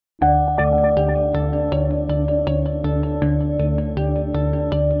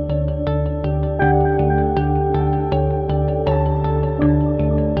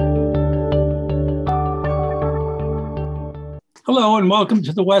Hello and welcome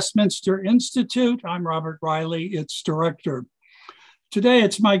to the Westminster Institute. I'm Robert Riley, its director. Today,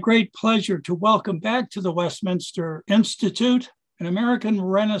 it's my great pleasure to welcome back to the Westminster Institute an American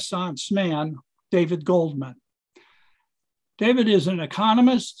Renaissance man, David Goldman. David is an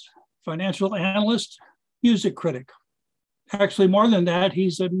economist, financial analyst, music critic. Actually, more than that,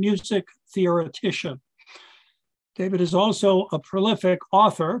 he's a music theoretician. David is also a prolific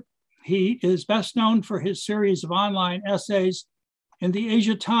author. He is best known for his series of online essays in the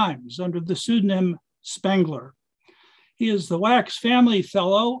Asia Times under the pseudonym Spengler. He is the Wax Family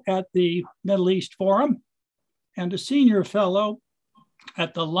Fellow at the Middle East Forum and a senior fellow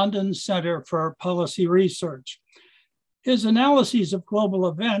at the London Center for Policy Research. His analyses of global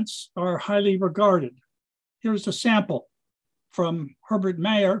events are highly regarded. Here's a sample from Herbert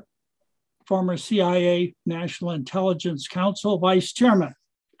Meyer, former CIA National Intelligence Council Vice Chairman.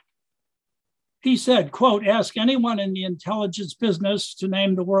 He said, quote, "Ask anyone in the intelligence business to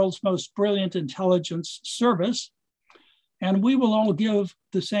name the world's most brilliant intelligence service, and we will all give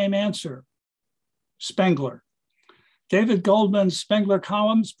the same answer, Spengler." David Goldman's Spengler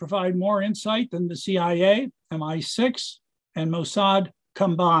columns provide more insight than the CIA, MI6, and Mossad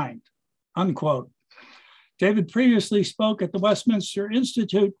combined, unquote. David previously spoke at the Westminster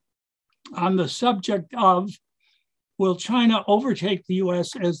Institute on the subject of, will China overtake the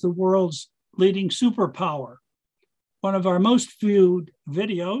US as the world's leading superpower? One of our most viewed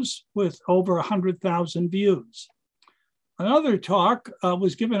videos with over 100,000 views. Another talk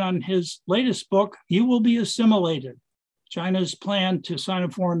was given on his latest book, You Will Be Assimilated, China's Plan to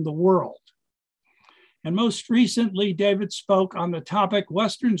Sino-Form the World. And most recently, David spoke on the topic,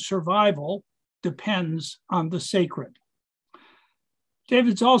 Western Survival Depends on the Sacred.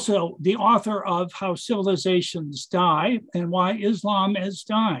 David's also the author of How Civilizations Die and Why Islam is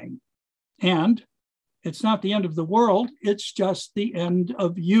Dying. And it's not the end of the world, it's just the end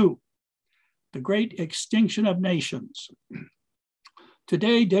of you, the great extinction of nations.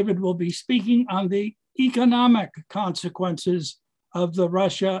 Today, David will be speaking on the economic consequences of the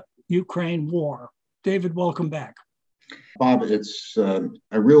Russia-Ukraine war. David, welcome back. Bob, it's a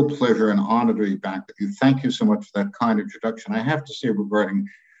real pleasure and honor to be back with you. Thank you so much for that kind introduction. I have to say regarding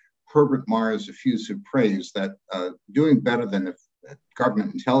Herbert Meyer's effusive praise that doing better than the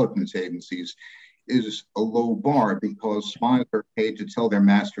government intelligence agencies is a low bar because spies are paid to tell their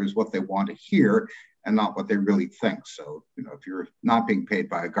masters what they want to hear and not what they really think. So, if you're not being paid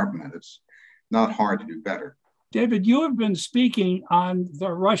by a government, it's not hard to do better. David, you have been speaking on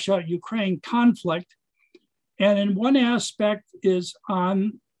the Russia-Ukraine conflict, and in one aspect is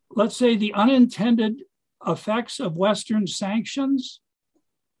on, let's say, the unintended effects of Western sanctions.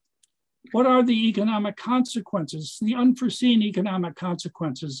 What are the economic consequences, the unforeseen economic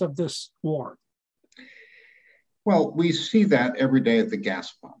consequences of this war? Well, we see that every day at the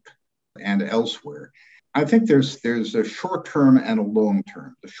gas pump and elsewhere. I think there's a short-term and a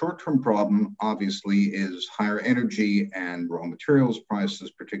long-term. The short-term problem, obviously, is higher energy and raw materials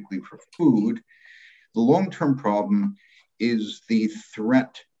prices, particularly for food. The long-term problem is the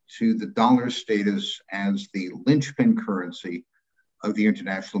threat to the dollar status as the linchpin currency of the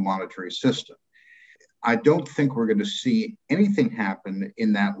international monetary system. I don't think we're going to see anything happen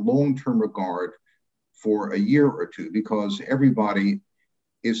in that long-term regard for a year or two because everybody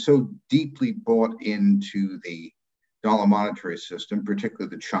is so deeply bought into the dollar monetary system,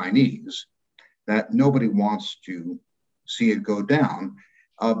 particularly the Chinese, that nobody wants to see it go down,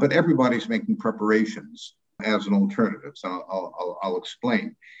 but everybody's making preparations as an alternative. So I'll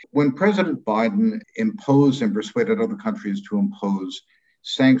explain. When President Biden imposed and persuaded other countries to impose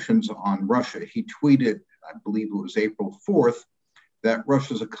sanctions on Russia, he tweeted, I believe it was April 4th, that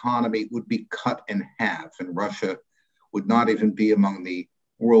Russia's economy would be cut in half and Russia would not even be among the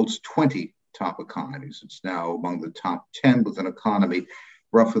world's 20 top economies. It's now among the top 10 with an economy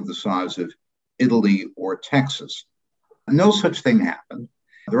roughly the size of Italy or Texas. No such thing happened.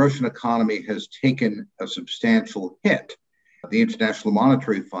 The Russian economy has taken a substantial hit. The International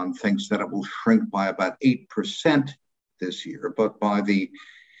Monetary Fund thinks that it will shrink by about 8% this year, but by the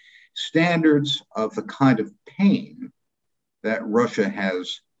standards of the kind of pain that Russia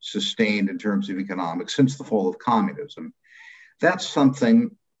has sustained in terms of economics since the fall of communism, that's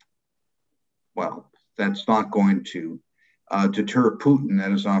something, well, that's not going to deter Putin.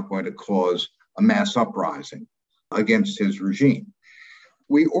 That is not going to cause a mass uprising against his regime.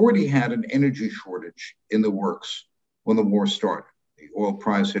 We already had an energy shortage in the works when the war started. The oil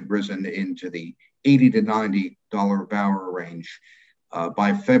price had risen into the $80 to $90 a barrel range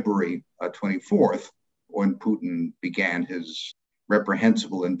by February 24th, when Putin began his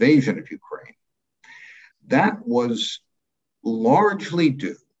reprehensible invasion of Ukraine. That was largely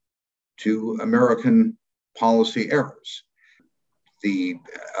due to American policy errors. The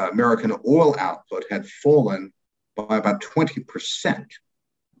American oil output had fallen by about 20%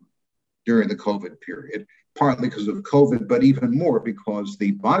 during the COVID period, partly because of COVID, but even more because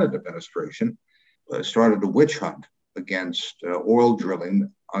the Biden administration started a witch hunt against oil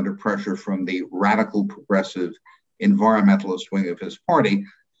drilling under pressure from the radical progressive environmentalist wing of his party,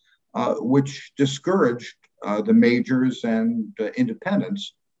 which discouraged the majors and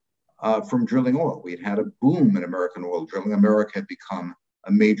independents from drilling oil. We'd had a boom in American oil drilling. America had become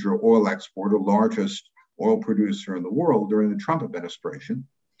a major oil exporter, largest oil producer in the world during the Trump administration.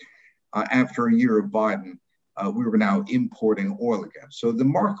 After a year of Biden, we were now importing oil again. So the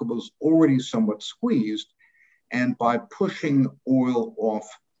market was already somewhat squeezed. And by pushing oil off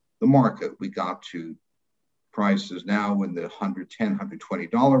the market, we got to prices now in the $110,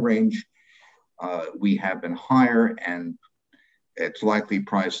 $120 range. We have been higher, and it's likely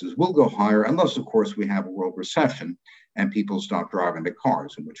prices will go higher unless, of course, we have a world recession and people stop driving their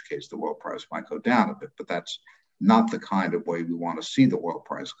cars, in which case the oil price might go down a bit. But that's not the kind of way we want to see the oil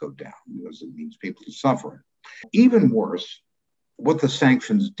price go down, because it means people are suffering. Even worse, what the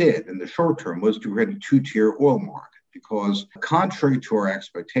sanctions did in the short term was to create a two-tier oil market, because contrary to our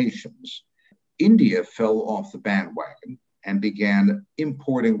expectations, India fell off the bandwagon and began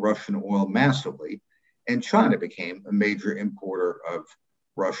importing Russian oil massively, and China became a major importer of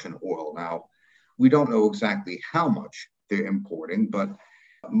Russian oil. Now, we don't know exactly how much they're importing, but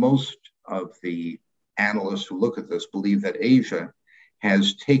most of the analysts who look at this believe that Asia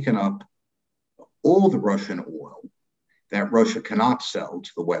has taken up all the Russian oil that Russia cannot sell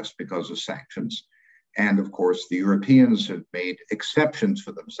to the West because of sanctions. And of course, the Europeans have made exceptions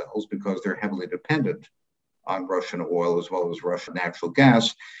for themselves because they're heavily dependent on Russian oil as well as Russian natural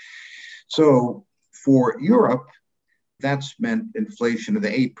gas. So for Europe, that's meant inflation in the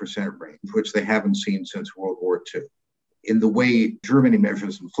 8% range, which they haven't seen since World War II. In the way Germany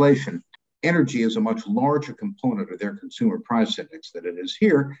measures inflation, energy is a much larger component of their consumer price index than it is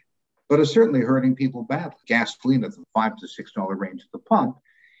here, but it's certainly hurting people badly. Gasoline at the $5 to $6 range at the pump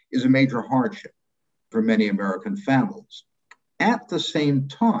is a major hardship for many American families. At the same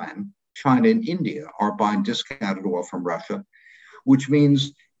time, China and India are buying discounted oil from Russia, which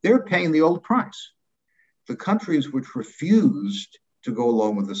means they're paying the old price. The countries which refused to go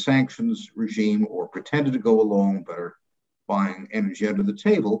along with the sanctions regime or pretended to go along but are buying energy under the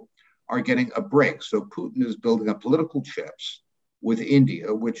table are getting a break. So Putin is building up political chips with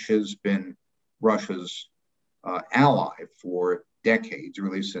India, which has been Russia's ally for decades,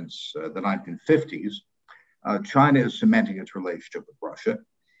 really since the 1950s. China is cementing its relationship with Russia,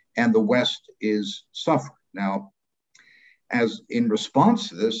 and the West is suffering. Now, as in response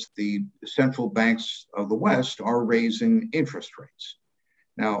to this, the central banks of the West are raising interest rates.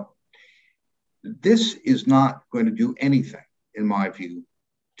 Now, this is not going to do anything, in my view,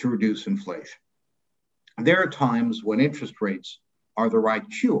 to reduce inflation. There are times when interest rates are the right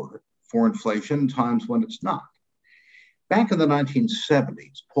cure for inflation, times when it's not. Back in the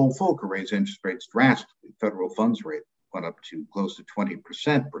 1970s, Paul Volcker raised interest rates drastically. Federal funds rate went up to close to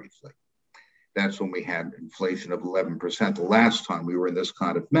 20% briefly. That's when we had inflation of 11% the last time we were in this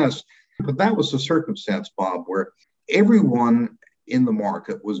kind of mess. But that was the circumstance, Bob, where everyone in the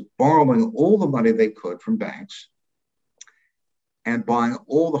market was borrowing all the money they could from banks and buying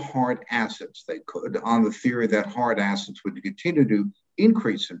all the hard assets they could on the theory that hard assets would continue to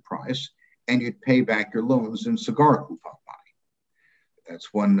increase in price and you'd pay back your loans in cigar coupon money. That's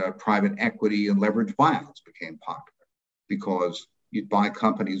when private equity and leveraged buyouts became popular, because you'd buy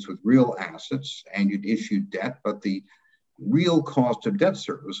companies with real assets and you'd issue debt, but the real cost of debt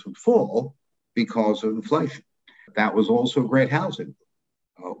service would fall because of inflation. That was also great housing.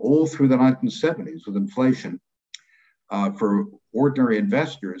 All through the 1970s with inflation, for ordinary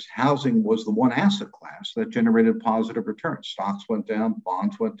investors, housing was the one asset class that generated positive returns. Stocks went down,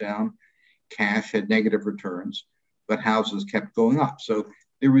 bonds went down, cash had negative returns, but houses kept going up. So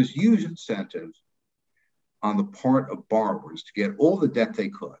there was huge incentive on the part of borrowers to get all the debt they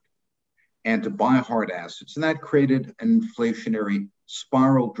could and to buy hard assets. And that created an inflationary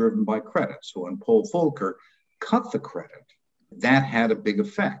spiral driven by credit. So when Paul Volcker cut the credit, that had a big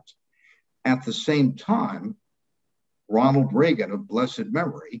effect. At the same time, Ronald Reagan, of blessed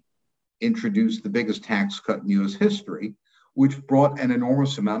memory, introduced the biggest tax cut in US history, which brought an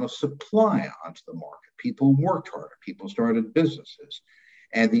enormous amount of supply onto the market. People worked harder, people started businesses.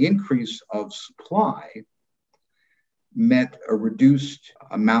 And the increase of supply meant a reduced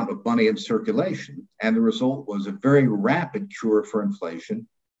amount of money in circulation. And the result was a very rapid cure for inflation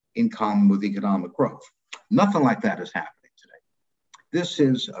in common with economic growth. Nothing like that is happening today. This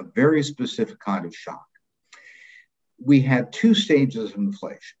is a very specific kind of shock. We had two stages of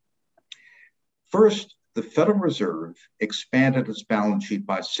inflation. First, the Federal Reserve expanded its balance sheet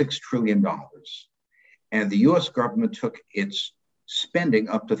by $6 trillion, and the US government took its spending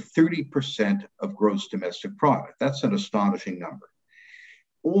up to 30% of gross domestic product. That's an astonishing number.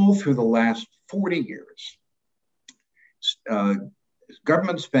 All through the last 40 years,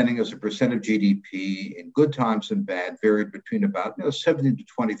 government spending as a percent of GDP in good times and bad varied between about 70 to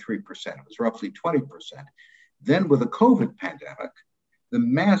 23%. It was roughly 20%. Then with the COVID pandemic, the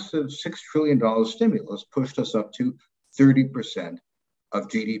massive $6 trillion stimulus pushed us up to 30% of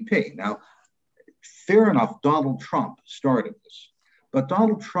GDP. Now, fair enough, Donald Trump started this, but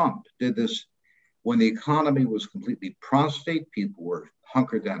Donald Trump did this when the economy was completely prostrate. People were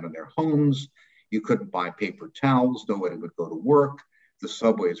hunkered down in their homes. You couldn't buy paper towels. Nobody would go to work. The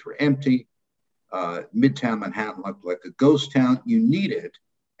subways were empty. Midtown Manhattan looked like a ghost town. You needed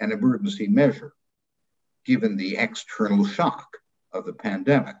an emergency measure, given the external shock of the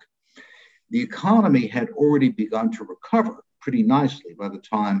pandemic. The economy had already begun to recover pretty nicely by the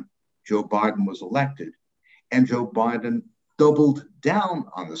time Joe Biden was elected, and Joe Biden doubled down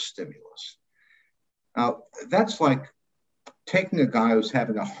on the stimulus. Now, that's like taking a guy who's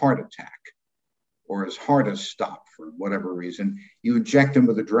having a heart attack or his heart has stopped for whatever reason, you inject him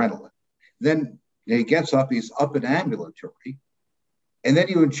with adrenaline. Then he gets up, he's up and ambulatory, and then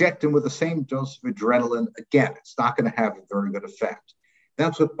you inject him with the same dose of adrenaline again. It's not going to have a very good effect.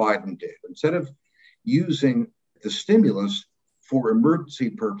 That's what Biden did. Instead of using the stimulus for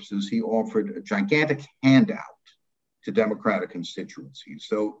emergency purposes, he offered a gigantic handout to Democratic constituencies.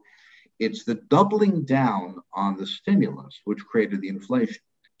 So it's the doubling down on the stimulus which created the inflation.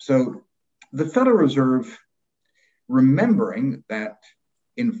 So the Federal Reserve, remembering that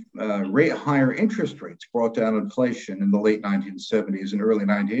higher interest rates brought down inflation in the late 1970s and early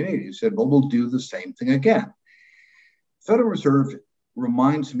 1980s, said, well, we'll do the same thing again. Federal Reserve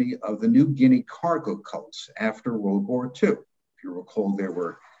reminds me of the New Guinea cargo cults after World War II. If you recall, there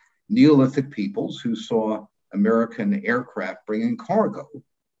were Neolithic peoples who saw American aircraft bringing cargo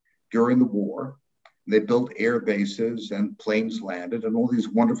during the war. They built air bases and planes landed, and all these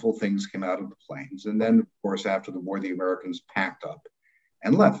wonderful things came out of the planes. And then, of course, after the war, the Americans packed up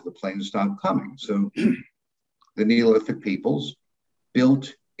and left. The planes stopped coming. So the Neolithic peoples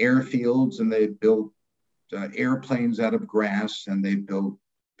built airfields, and they built airplanes out of grass, and they built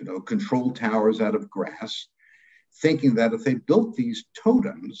control towers out of grass, thinking that if they built these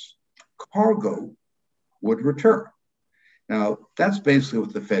totems, cargo would return. Now, that's basically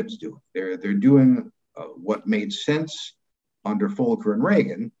what the Fed's doing. They're doing what made sense under Volcker and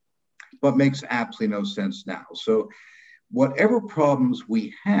Reagan, but makes absolutely no sense now. So whatever problems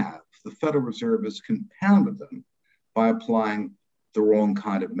we have, the Federal Reserve has compounded them by applying the wrong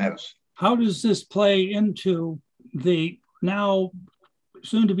kind of medicine. How does this play into the now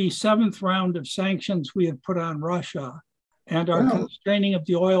soon-to-be seventh round of sanctions we have put on Russia and our constraining of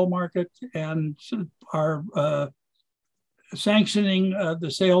the oil market and our sanctioning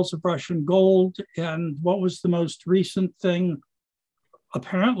the sales of Russian gold? And what was the most recent thing?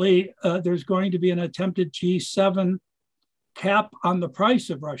 Apparently, there's going to be an attempted G7 cap on the price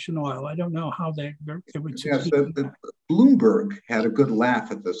of Russian oil. I don't know how they would succeed. Yes, Bloomberg had a good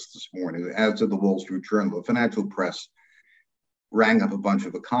laugh at this morning, as did the Wall Street Journal. The financial press rang up a bunch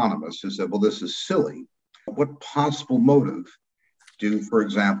of economists who said, well, this is silly. What possible motive do, for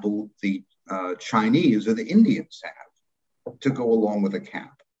example, the Chinese or the Indians have to go along with a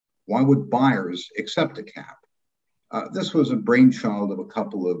cap? Why would buyers accept a cap? This was a brainchild of a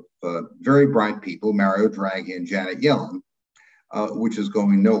couple of very bright people, Mario Draghi and Janet Yellen, which is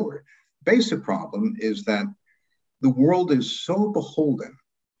going nowhere. Basic problem is that the world is so beholden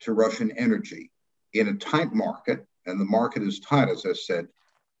to Russian energy in a tight market, and the market is tight, as I said,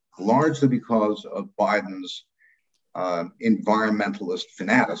 largely because of Biden's environmentalist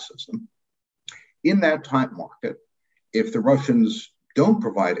fanaticism. In that tight market, if the Russians don't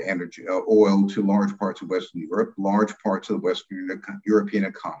provide energy, oil to large parts of Western Europe, large parts of the Western European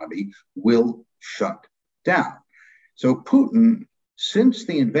economy will shut down. So Putin, since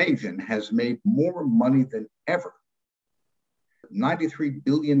the invasion, has made more money than ever. $93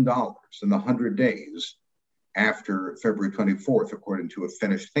 billion in the 100 days after February 24th, according to a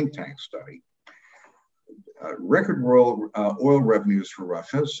Finnish think tank study. Record oil revenues for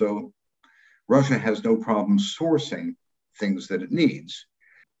Russia, so Russia has no problem sourcing things that it needs,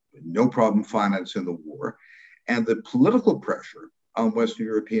 no problem financing the war, and the political pressure on Western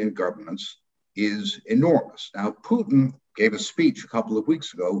European governments is enormous. Now, Putin gave a speech a couple of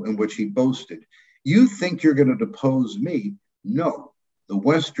weeks ago in which he boasted, "You think you're going to depose me? No, the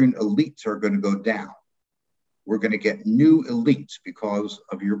Western elites are going to go down. We're going to get new elites because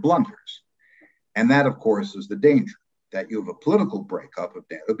of your blunders. And that, of course, is the danger, that you have a political breakup of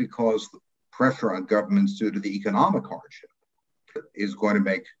NATO because the pressure on governments due to the economic hardship is going to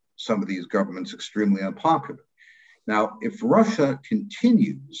make some of these governments extremely unpopular. Now, if Russia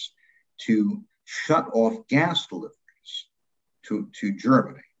continues to shut off gas deliveries to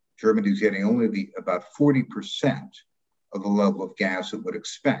Germany, Germany is getting only about 40% of the level of gas it would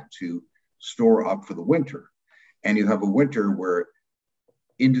expect to store up for the winter. And you have a winter where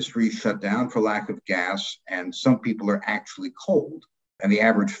industries shut down for lack of gas, and some people are actually cold, and the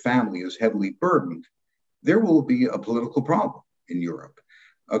average family is heavily burdened. There will be a political problem in Europe.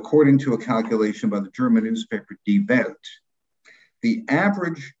 According to a calculation by the German newspaper Die Welt, the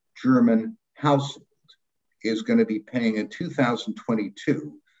average German household is going to be paying in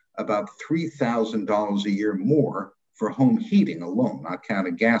 2022 about $3,000 a year more for home heating alone, not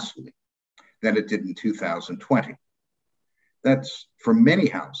counting gasoline, than it did in 2020. That's, for many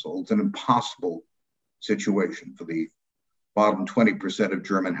households, an impossible situation. For the bottom 20% of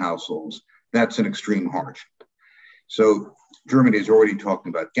German households, that's an extreme hardship. So Germany is already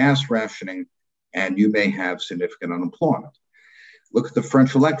talking about gas rationing, and you may have significant unemployment. Look at the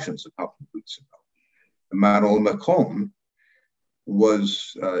French elections a couple of weeks ago. Emmanuel Macron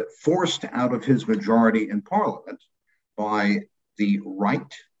was forced out of his majority in parliament by the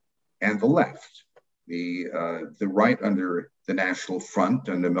right and the left. The right under the National Front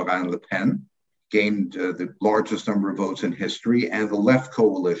under Marine Le Pen gained the largest number of votes in history, and the left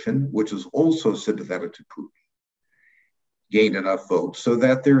coalition, which is also sympathetic to Putin, gained enough votes so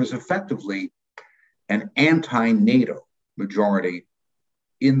that there is effectively an anti-NATO majority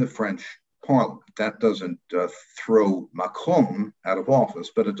in the French parliament. That doesn't throw Macron out of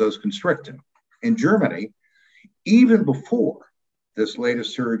office, but it does constrict him. In Germany, even before this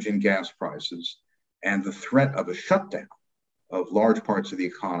latest surge in gas prices and the threat of a shutdown of large parts of the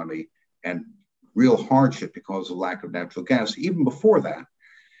economy and real hardship because of lack of natural gas, even before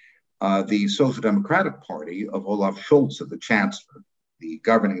that, the Social Democratic Party of Olaf Scholz, the chancellor, the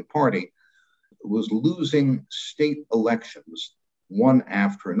governing party, was losing state elections one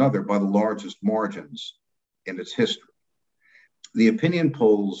after another by the largest margins in its history. The opinion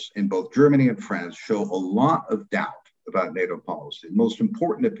polls in both Germany and France show a lot of doubt about NATO policy. The most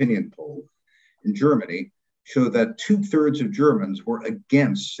important opinion poll in Germany showed that 2/3 of Germans were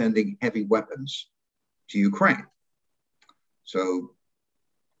against sending heavy weapons to Ukraine. So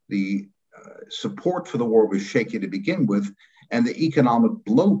the support for the war was shaky to begin with, and the economic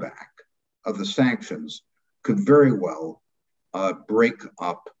blowback of the sanctions could very well break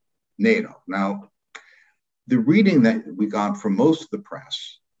up NATO. Now, the reading that we got from most of the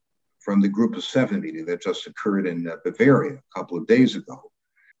press, from the Group of Seven meeting that just occurred in Bavaria a couple of days ago,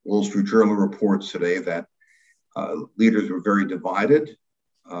 Wall Street Journal reports today that leaders were very divided,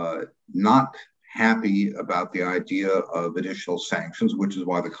 not happy about the idea of additional sanctions, which is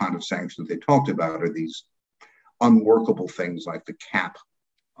why the kind of sanctions they talked about are these unworkable things like the cap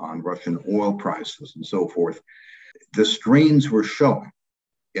on Russian oil prices and so forth. The strains were showing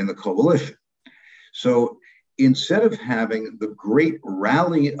in the coalition. So instead of having the great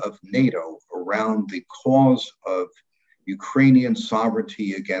rally of NATO around the cause of Ukrainian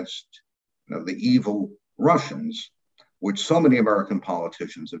sovereignty against the evil Russians, which so many American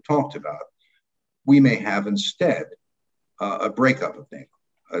politicians have talked about, we may have instead a breakup of NATO,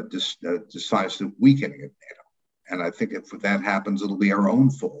 a decisive weakening of NATO. And I think if that happens, it'll be our own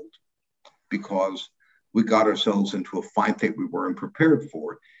fault because we got ourselves into a fight that we weren't prepared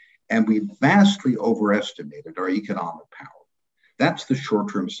for, and we vastly overestimated our economic power. That's the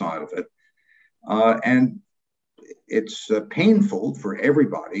short-term side of it. And it's painful for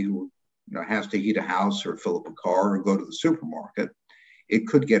everybody who has to heat a house or fill up a car or go to the supermarket. It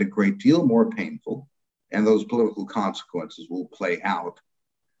could get a great deal more painful, and those political consequences will play out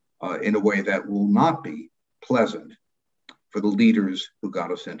in a way that will not be pleasant for the leaders who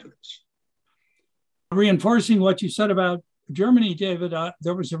got us into this. Reinforcing what you said about Germany, David,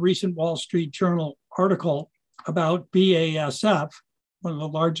 there was a recent Wall Street Journal article about BASF, one of the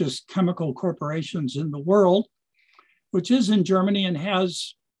largest chemical corporations in the world, which is in Germany and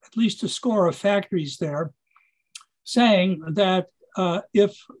has at least a score of factories there, saying that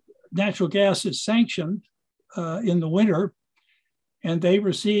if natural gas is sanctioned in the winter and they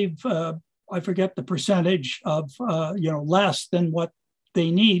receive, I forget the percentage of, less than what they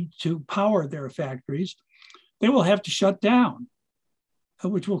need to power their factories, they will have to shut down,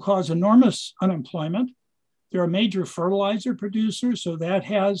 which will cause enormous unemployment. They're a major fertilizer producer, so that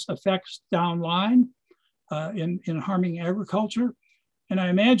has effects downline in harming agriculture. And I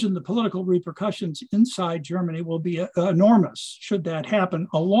imagine the political repercussions inside Germany will be enormous should that happen,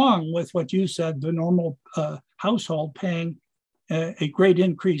 along with what you said, the normal household paying a great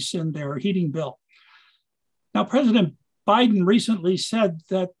increase in their heating bill. Now, President Biden recently said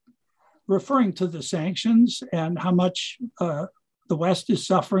that, referring to the sanctions and how much the West is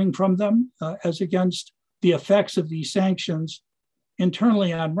suffering from them as against the effects of these sanctions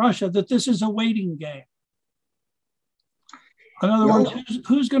internally on Russia, that this is a waiting game. In other words,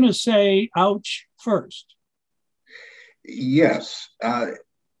 who's going to say ouch first? Yes.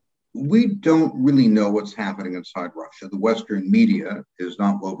 We don't really know what's happening inside Russia. The Western media is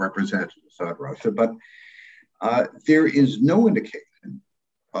not well represented inside Russia, but there is no indication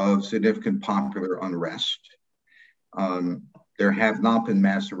of significant popular unrest. There have not been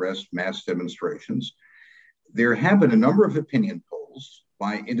mass arrests, mass demonstrations. There have been a number of opinion polls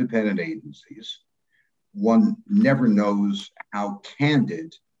by independent agencies. One never knows how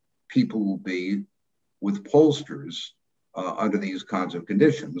candid people will be with pollsters under these kinds of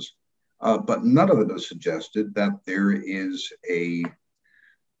conditions, but none of them has suggested that there is a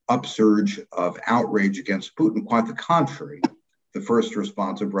upsurge of outrage against Putin. Quite the contrary. The first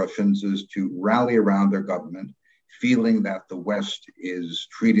response of Russians is to rally around their government, feeling that the West is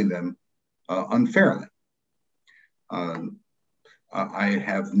treating them unfairly. I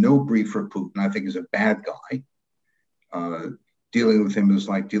have no brief for Putin. I think he's a bad guy. Dealing with him is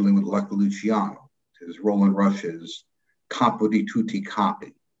like dealing with Luca Luciano. His role in Russia is capo di tutti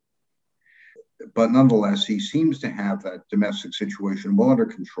capi. But nonetheless, he seems to have that domestic situation well under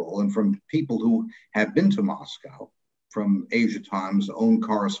control. And from people who have been to Moscow, from Asia Times' own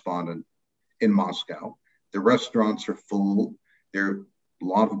correspondent in Moscow, the restaurants are full. There are a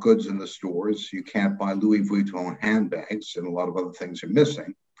lot of goods in the stores. You can't buy Louis Vuitton handbags, and a lot of other things are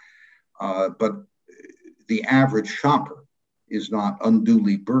missing. But the average shopper is not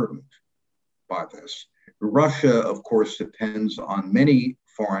unduly burdened by this. Russia, of course, depends on many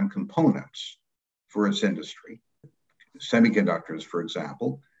foreign components for its industry, semiconductors, for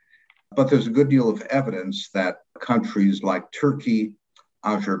example. But there's a good deal of evidence that countries like Turkey,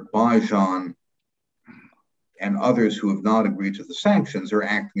 Azerbaijan, and others who have not agreed to the sanctions are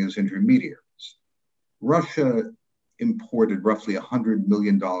acting as intermediaries. Russia imported roughly $100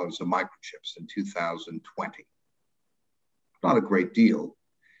 million of microchips in 2020. Not a great deal.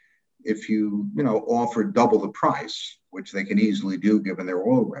 If you offer double the price, which they can easily do given their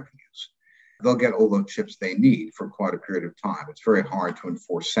oil revenues, they'll get all the chips they need for quite a period of time. It's very hard to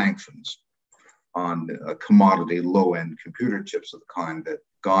enforce sanctions on commodity low-end computer chips of the kind that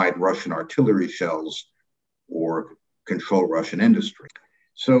guide Russian artillery shells or control Russian industry.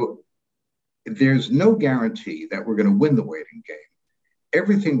 So there's no guarantee that we're going to win the waiting game.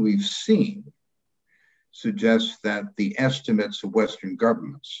 Everything we've seen suggests that the estimates of Western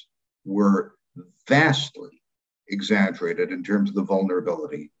governments were vastly exaggerated in terms of the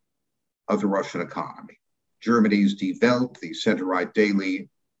vulnerability of the Russian economy. Germany's Die Welt, the center-right daily,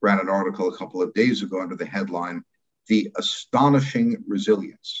 ran an article a couple of days ago under the headline, "The Astonishing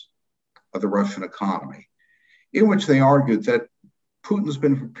Resilience of the Russian Economy," in which they argued that Putin's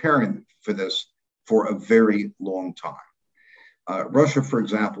been preparing for this for a very long time. Russia, for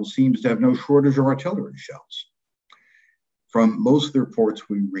example, seems to have no shortage of artillery shells. From most of the reports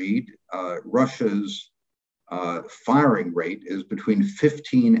we read, Russia's firing rate is between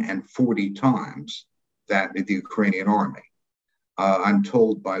 15 and 40 times that of the Ukrainian army. I'm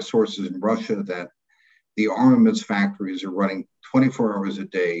told by sources in Russia that the armaments factories are running 24 hours a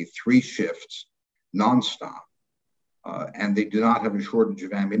day, 3 shifts, nonstop, and they do not have a shortage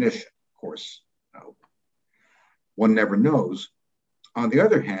of ammunition. Of course, one never knows. On the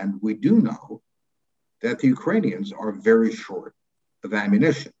other hand, we do know that the Ukrainians are very short of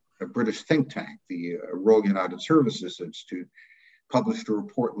ammunition. A British think tank, the Royal United Services Institute, published a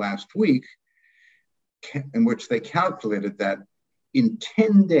report last week in which they calculated that in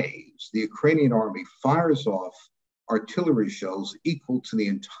 10 days, the Ukrainian army fires off artillery shells equal to the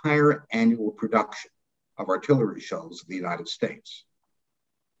entire annual production of artillery shells in the United States.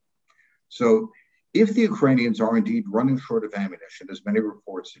 So if the Ukrainians are indeed running short of ammunition, as many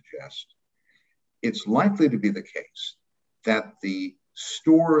reports suggest, it's likely to be the case that the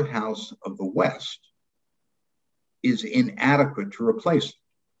storehouse of the West is inadequate to replace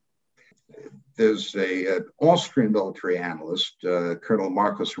it. There's an Austrian military analyst, Colonel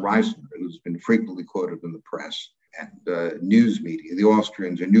Markus Reisner, who's been frequently quoted in the press and news media. The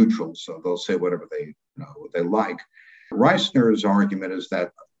Austrians are neutral, so they'll say whatever they like. Reisner's argument is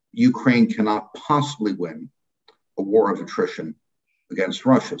that Ukraine cannot possibly win a war of attrition against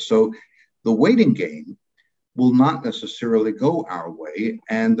Russia. So the waiting game will not necessarily go our way.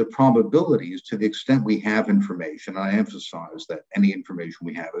 And the probabilities, to the extent we have information, I emphasize that any information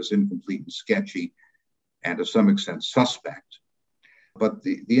we have is incomplete and sketchy and to some extent suspect. But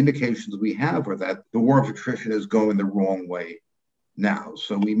the indications we have are that the war of attrition is going the wrong way now.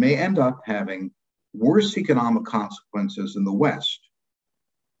 So we may end up having worse economic consequences in the West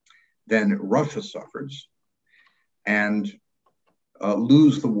than Russia suffers and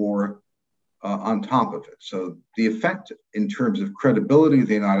lose the war on top of it. So the effect in terms of credibility of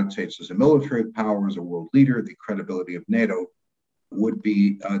the United States as a military power, as a world leader, the credibility of NATO would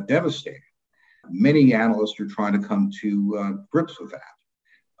be devastating. Many analysts are trying to come to grips with that.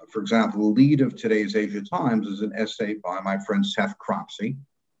 For example, the lead of today's Asia Times is an essay by my friend Seth Cropsey,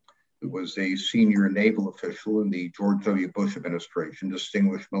 who was a senior naval official in the George W. Bush administration,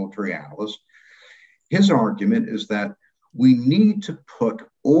 distinguished military analyst. His argument is that we need to put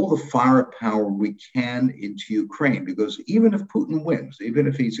all the firepower we can into Ukraine, because even if Putin wins, even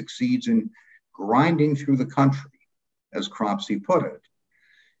if he succeeds in grinding through the country, as Cropsey put it,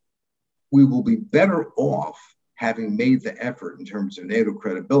 we will be better off having made the effort in terms of NATO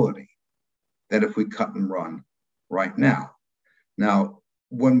credibility than if we cut and run right now. Now,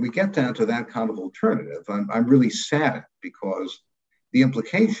 when we get down to that kind of alternative, I'm really sad, because the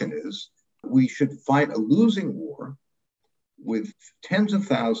implication is we should fight a losing war with tens of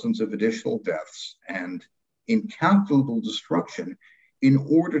thousands of additional deaths and incalculable destruction in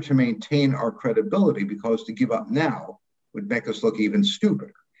order to maintain our credibility, because to give up now would make us look even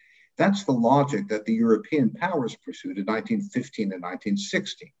stupider. That's the logic that the European powers pursued in 1915 and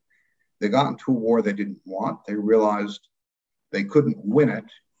 1916. They got into a war they didn't want. They realized they couldn't win it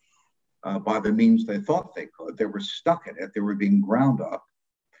by the means they thought they could. They were stuck in it. They were being ground up.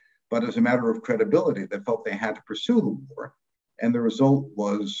 But as a matter of credibility, they felt they had to pursue the war. And the result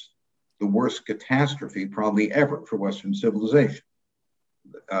was the worst catastrophe probably ever for Western civilization,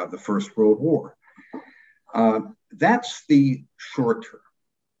 the First World War. That's the short term.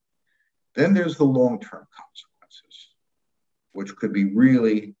 Then there's the long-term consequences, which could be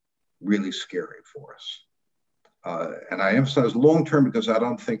really, really scary for us. And I emphasize long-term because I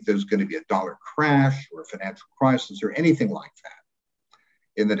don't think there's going to be a dollar crash or a financial crisis or anything like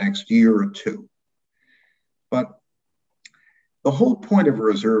that in the next year or two. But the whole point of a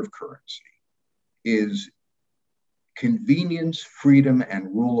reserve currency is convenience, freedom,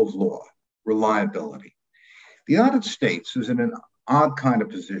 and rule of law, reliability. The United States is in an odd kind of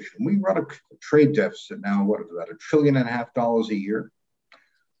position. We run a trade deficit now, what is that, $1.5 trillion a year?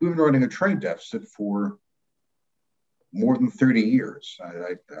 We've been running a trade deficit for more than 30 years.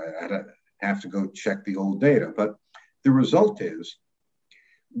 I have to go check the old data, but the result is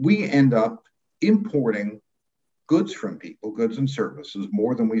we end up importing goods from people, goods and services,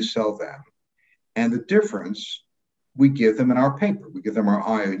 more than we sell them. And the difference we give them in our paper. We give them our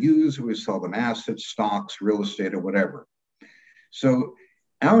IOUs, we sell them assets, stocks, real estate, or whatever. So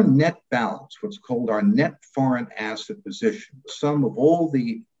our net balance, what's called our net foreign asset position, the sum of all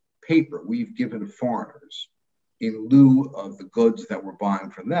the paper we've given to foreigners in lieu of the goods that we're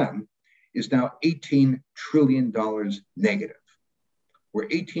buying from them, is now $18 trillion negative. We're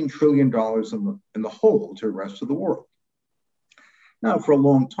 $18 trillion in the hole to the rest of the world. Now, for a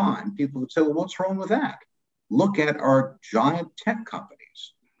long time, people would say, well, what's wrong with that? Look at our giant tech companies.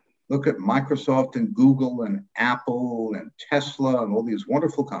 Look at Microsoft and Google and Apple and Tesla and all these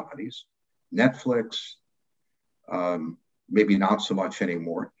wonderful companies, Netflix, maybe not so much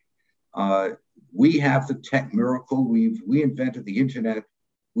anymore. We have the tech miracle. We invented the internet.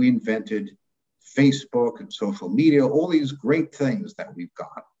 We invented Facebook and social media, all these great things that we've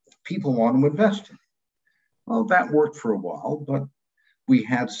got. People want to invest in. Well, that worked for a while, but we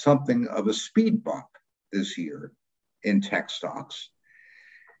had something of a speed bump this year in tech stocks.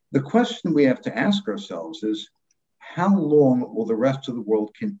 The question we have to ask ourselves is, how long will the rest of the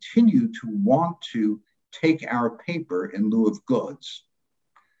world continue to want to take our paper in lieu of goods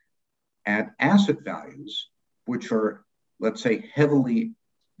at asset values, which are, let's say, heavily,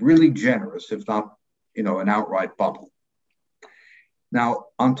 really generous, if not, an outright bubble? Now,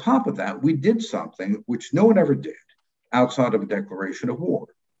 on top of that, we did something which no one ever did outside of a declaration of war,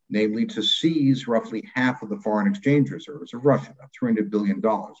 namely to seize roughly half of the foreign exchange reserves of Russia, about $300 billion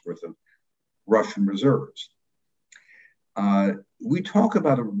worth of Russian reserves. We talk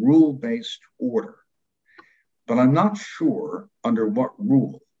about a rule-based order, but I'm not sure under what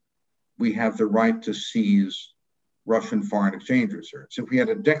rule we have the right to seize Russian foreign exchange reserves. If we had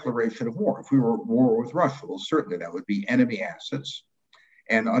a declaration of war, if we were at war with Russia, well, certainly that would be enemy assets.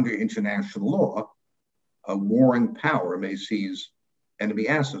 And under international law, a warring power may seize enemy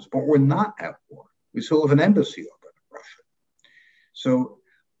assets, but we're not at war. We still have an embassy open in Russia. So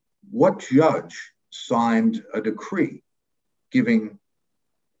what judge signed a decree giving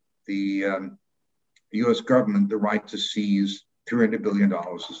the US government the right to seize $300 billion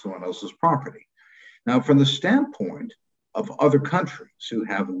of someone else's property? Now, from the standpoint of other countries who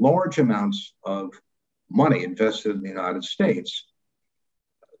have large amounts of money invested in the United States,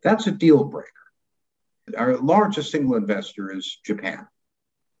 that's a deal breaker. Our largest single investor is Japan.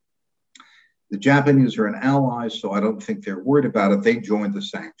 The Japanese are an ally, so I don't think they're worried about it. They joined the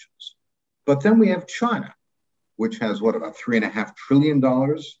sanctions. But then we have China, which has about $3.5 trillion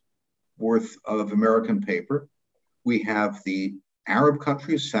worth of American paper. We have the Arab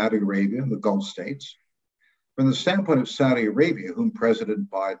countries, Saudi Arabia, the Gulf states. From the standpoint of Saudi Arabia, whom President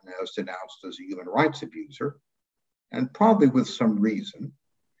Biden has denounced as a human rights abuser, and probably with some reason,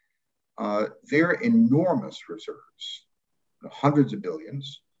 their enormous reserves, hundreds of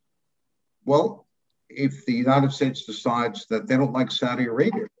billions. Well, if the United States decides that they don't like Saudi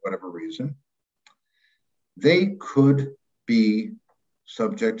Arabia for whatever reason, they could be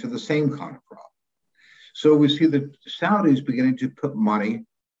subject to the same kind of problem. So we see the Saudis beginning to put money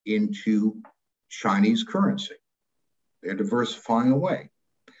into Chinese currency. They're diversifying away.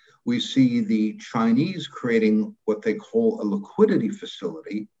 We see the Chinese creating what they call a liquidity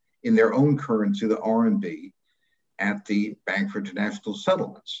facility in their own currency, the RMB, at the Bank for International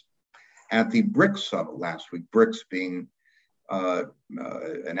Settlements. At the BRICS summit last week, BRICS being an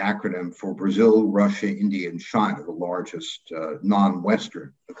acronym for Brazil, Russia, India, and China, the largest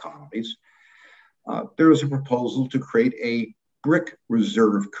non-Western economies, there was a proposal to create a BRIC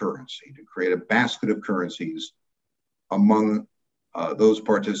reserve currency, to create a basket of currencies among those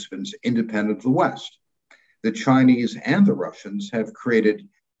participants independent of the West. The Chinese and the Russians have created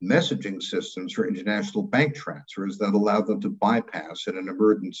messaging systems for international bank transfers that allow them to bypass in an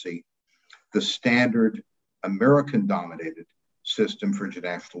emergency the standard American-dominated system for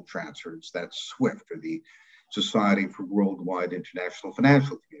international transfers, that's SWIFT, or the Society for Worldwide International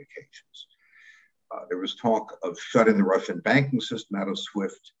Financial Communications. There was talk of shutting the Russian banking system out of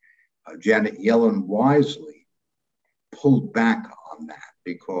SWIFT. Janet Yellen wisely pulled back on that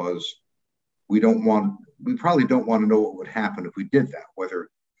because we probably don't want to know what would happen if we did that, whether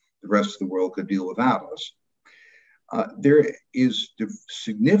the rest of the world could deal without us. There is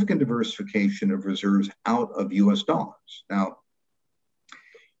significant diversification of reserves out of US dollars. Now,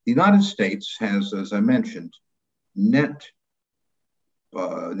 the United States has, as I mentioned, net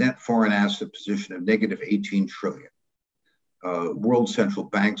foreign asset position of negative 18 trillion. World central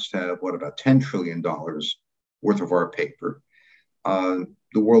banks have about $10 trillion worth of our paper. The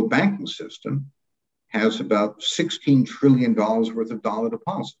world banking system has about $16 trillion worth of dollar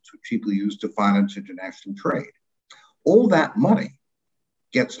deposits, which people use to finance international trade. All that money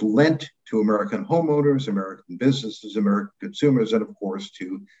gets lent to American homeowners, American businesses, American consumers, and of course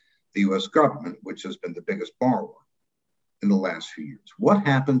to the US government, which has been the biggest borrower in the last few years. What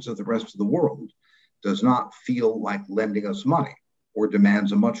happens if the rest of the world does not feel like lending us money or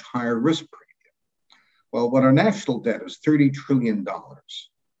demands a much higher risk premium? Well, when our national debt is $30 trillion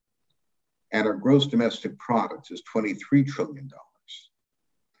and our gross domestic product is $23 trillion,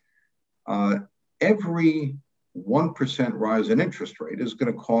 every 1% rise in interest rate is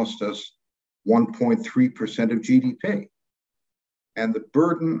going to cost us 1.3% of GDP. And the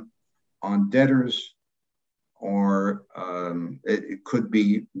burden on debtors it could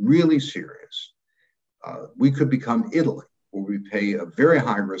be really serious. We could become Italy, where we pay a very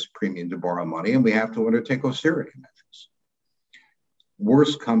high risk premium to borrow money and we have to undertake austerity measures.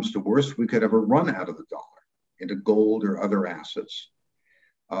 Worst comes to worst, we could have a run out of the dollar into gold or other assets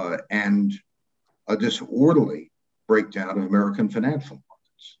and a disorderly breakdown of American financial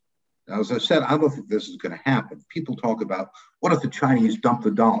markets. Now, as I said, I don't think this is going to happen. People talk about, what if the Chinese dump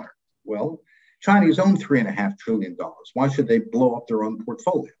the dollar? Well, Chinese own $3.5 trillion. Why should they blow up their own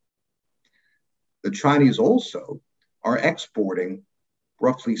portfolio? The Chinese also are exporting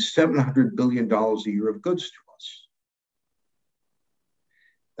roughly $700 billion a year of goods to us.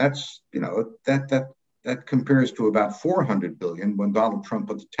 That's, that compares to about $400 billion when Donald Trump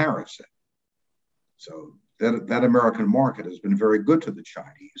put the tariffs in. So that American market has been very good to the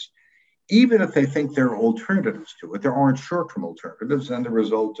Chinese. Even if they think there are alternatives to it, there aren't short-term alternatives, and the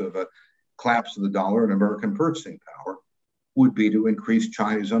result of a collapse of the dollar and American purchasing power would be to increase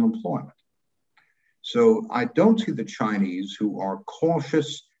Chinese unemployment. So I don't see the Chinese, who are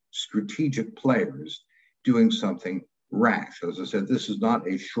cautious, strategic players, doing something rash. As I said, this is not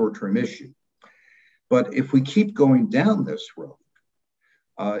a short-term issue. But if we keep going down this road,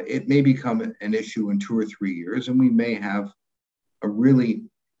 it may become an issue in 2 or 3 years, and we may have a really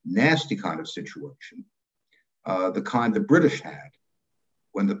nasty kind of situation, the kind the British had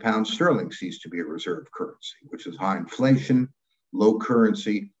when the pound sterling ceased to be a reserve currency, which is high inflation, low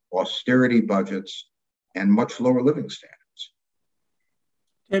currency, austerity budgets, and much lower living standards.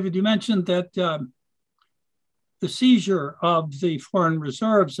 David, you mentioned that the seizure of the foreign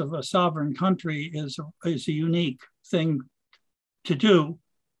reserves of a sovereign country is a unique thing to do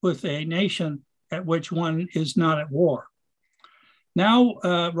with a nation at which one is not at war. Now,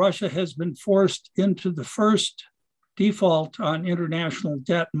 Russia has been forced into the first default on international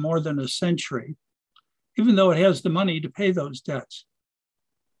debt in more than a century, even though it has the money to pay those debts.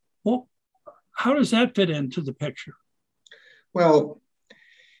 Well, how does that fit into the picture? Well,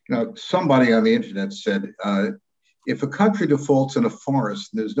 somebody on the internet said, if a country defaults in a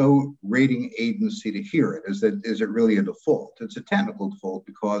forest, there's no rating agency to hear it. Is it really a default? It's a technical default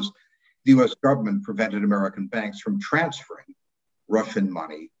because the US government prevented American banks from transferring Russian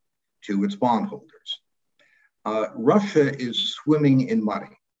money to its bondholders. Russia is swimming in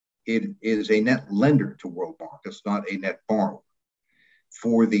money. It is a net lender to world markets, not a net borrower.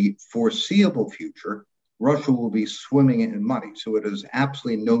 For the foreseeable future, Russia will be swimming in money, so it has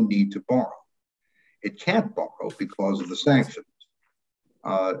absolutely no need to borrow. It can't borrow because of the sanctions.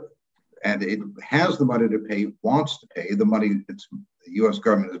 And it has the money to pay, wants to pay. The US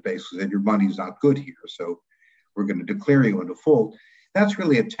government has basically said, your money's not good here, so we're going to declare you a default. That's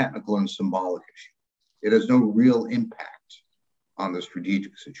really a technical and symbolic issue. It has no real impact on the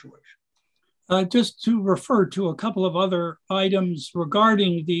strategic situation. Just to refer to a couple of other items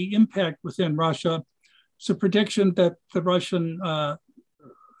regarding the impact within Russia, it's a prediction that the Russian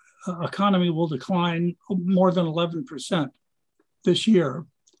economy will decline more than 11% this year.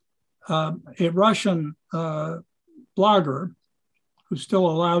 A Russian blogger who's still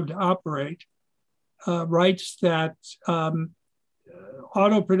allowed to operate writes that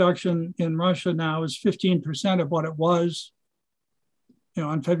auto production in Russia now is 15% of what it was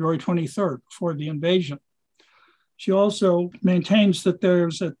on February 23rd, before the invasion. She also maintains that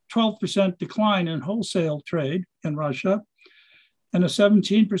there's a 12% decline in wholesale trade in Russia and a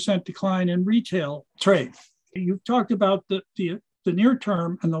 17% decline in retail trade. You've talked about the near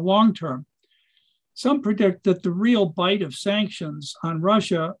term and the long term. Some predict that the real bite of sanctions on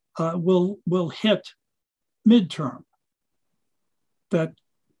Russia will hit midterm, that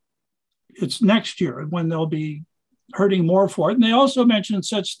it's next year when they'll be hurting more for it. And they also mentioned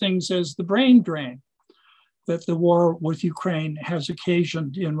such things as the brain drain that the war with Ukraine has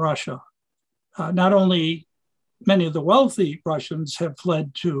occasioned in Russia. Not only many of the wealthy Russians have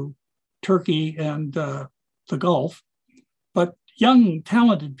fled to Turkey and the Gulf, but young,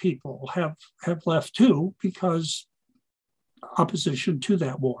 talented people have left too because opposition to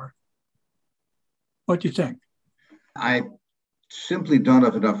that war. What do you think? I simply don't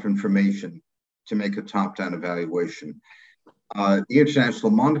have enough information to make a top-down evaluation. The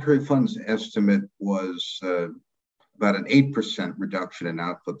International Monetary Fund's estimate was about an 8% reduction in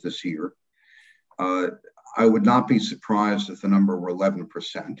output this year. I would not be surprised if the number were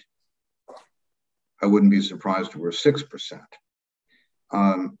 11%. I wouldn't be surprised if it were 6%.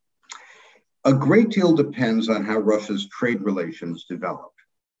 A great deal depends on how Russia's trade relations develop.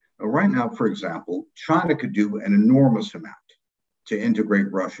 Right now, for example, China could do an enormous amount to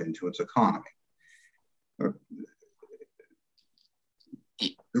integrate Russia into its economy.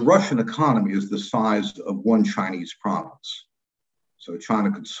 The Russian economy is the size of one Chinese province. So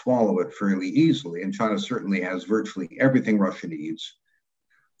China could swallow it fairly easily, and China certainly has virtually everything Russia needs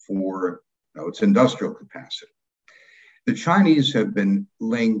for its industrial capacity. The Chinese have been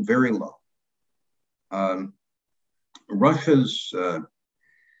laying very low. Russia's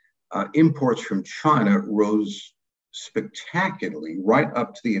imports from China rose spectacularly right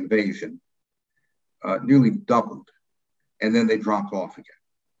up to the invasion, nearly doubled, and then they dropped off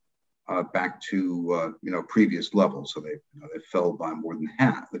again, back to previous levels. So they fell by more than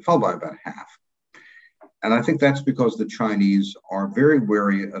half. They fell by about half, and I think that's because the Chinese are very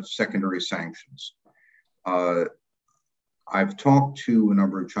wary of secondary sanctions. I've talked to a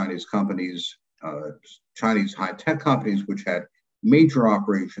number of Chinese companies, Chinese high-tech companies, which had major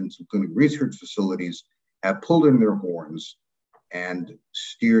operations, including research facilities, have pulled in their horns and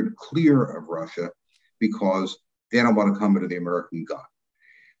steered clear of Russia because they don't want to come into the American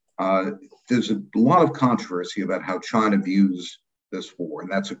gut. There's a lot of controversy about how China views this war,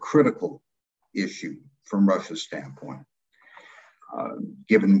 and that's a critical issue from Russia's standpoint,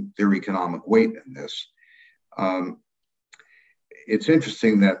 given their economic weight in this. It's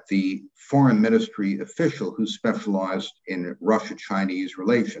interesting that the foreign ministry official who specialized in Russia-Chinese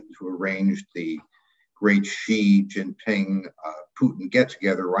relations, who arranged the great Xi Jinping, Putin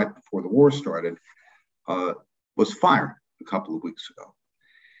get-together right before the war started, was fired a couple of weeks ago.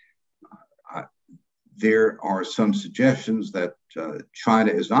 There are some suggestions that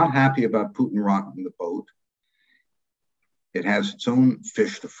China is not happy about Putin rocking the boat. It has its own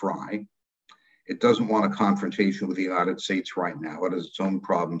fish to fry. It doesn't want a confrontation with the United States right now. It has its own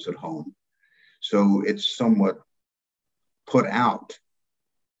problems at home. So it's somewhat put out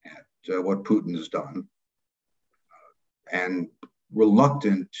at what Putin has done and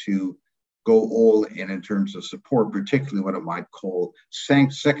reluctant to go all in terms of support, particularly what it might call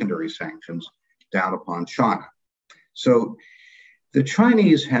secondary sanctions down upon China. So the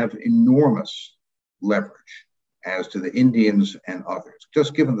Chinese have enormous leverage as to the Indians and others,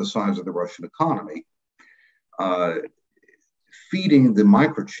 just given the size of the Russian economy. Feeding the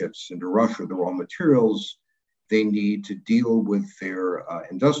microchips into Russia, the raw materials they need to deal with their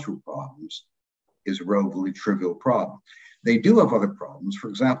industrial problems, is a relatively trivial problem. They do have other problems. For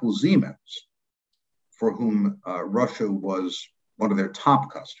example, Siemens, for whom Russia was one of their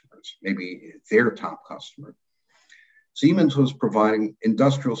top customers, maybe their top customer. Siemens was providing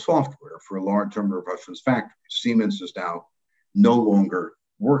industrial software for a large number of Russia's factories. Siemens is now no longer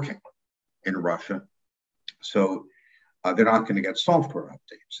working in Russia, so they're not going to get software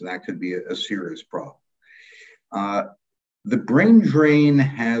updates, and that could be a serious problem. The brain drain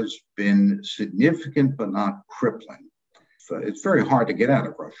has been significant but not crippling. So it's very hard to get out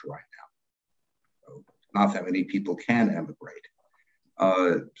of Russia right now. So not that many people can emigrate.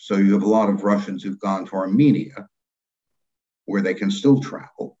 So you have a lot of Russians who've gone to Armenia, where they can still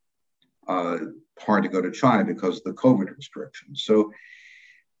travel. Hard to go to China because of the COVID restrictions. So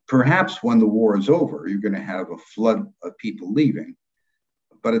perhaps when the war is over, you're going to have a flood of people leaving,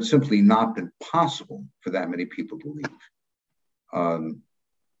 but it's simply not been possible for that many people to leave.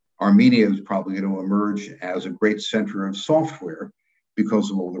 Armenia is probably going to emerge as a great center of software because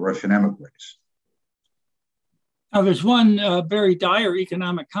of all the Russian emigres. Now, there's one very dire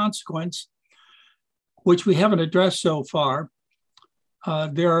economic consequence, which we haven't addressed so far.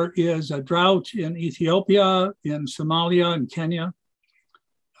 There is a drought in Ethiopia, in Somalia, and Kenya.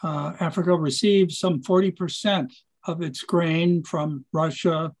 Africa receives some 40% of its grain from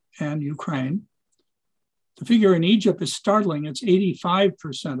Russia and Ukraine. The figure in Egypt is startling. It's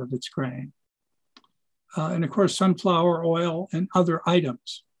 85% of its grain. And of course, sunflower oil and other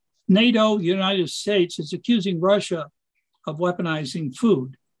items. NATO, the United States, is accusing Russia of weaponizing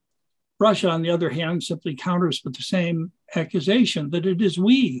food. Russia, on the other hand, simply counters with the same accusation that it is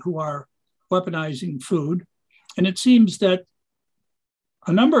we who are weaponizing food. And it seems that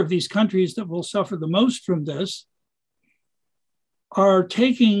a number of these countries that will suffer the most from this are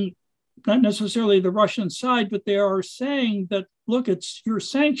taking not necessarily the Russian side, but they are saying that, look, it's your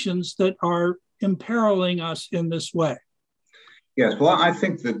sanctions that are imperiling us in this way. Yes, well, I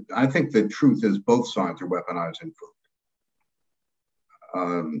think the truth is both sides are weaponizing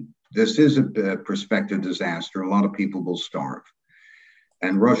food. This is a prospective disaster. A lot of people will starve.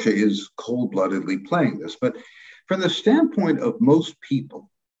 And Russia is cold-bloodedly playing this. But from the standpoint of most people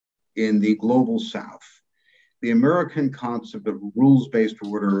in the global South, the American concept of rules-based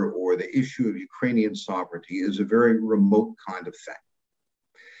order or the issue of Ukrainian sovereignty is a very remote kind of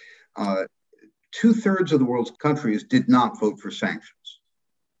thing. Two-thirds of the world's countries did not vote for sanctions.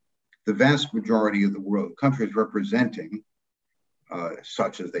 The vast majority of the world countries representing,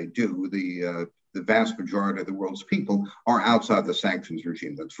 such as they do, the vast majority of the world's people are outside the sanctions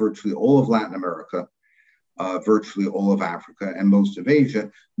regime. That's virtually all of Latin America, virtually all of Africa, and most of Asia.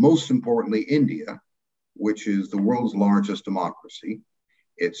 Most importantly, India, which is the world's largest democracy.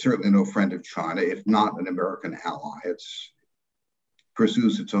 It's certainly no friend of China, if not an American ally. It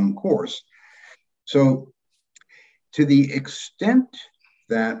pursues its own course. So to the extent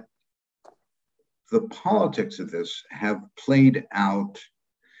that the politics of this have played out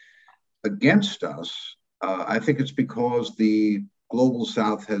against us, I think it's because the global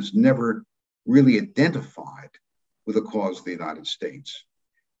South has never really identified with the cause of the United States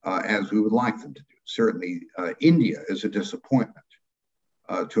as we would like them to do. Certainly, India is a disappointment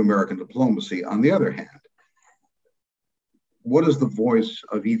to American diplomacy. On the other hand, what does the voice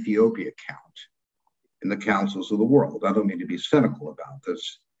of Ethiopia count in the councils of the world? I don't mean to be cynical about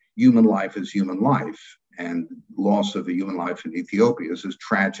this. Human life is human life, and loss of a human life in Ethiopia is as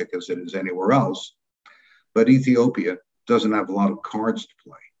tragic as it is anywhere else. But Ethiopia doesn't have a lot of cards to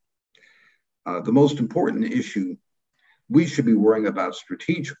play. The most important issue we should be worrying about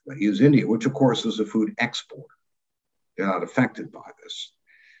strategically is India, which of course is a food exporter. They're not affected by this.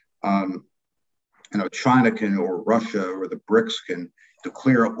 China can, or Russia, or the BRICS can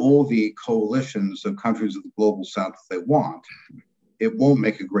declare all the coalitions of countries of the global south that they want, it won't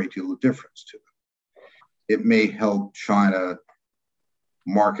make a great deal of difference to them. It may help China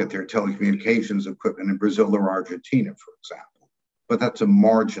market their telecommunications equipment in Brazil or Argentina, for example, but that's a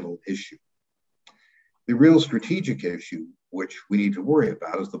marginal issue. The real strategic issue, which we need to worry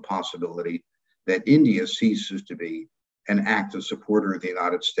about, is the possibility that India ceases to be an active supporter of the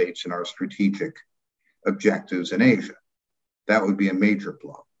United States in our strategic objectives in Asia. That would be a major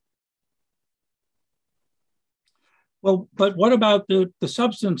blow. Well, but what about the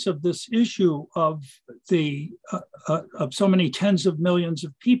substance of this issue of of so many tens of millions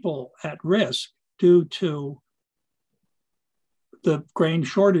of people at risk due to the grain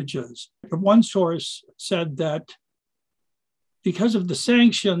shortages? One source said that because of the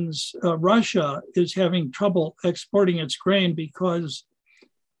sanctions, Russia is having trouble exporting its grain because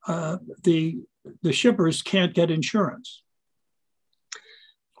the shippers can't get insurance,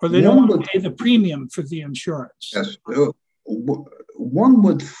 or they don't want to pay the premium for the insurance. Yes. One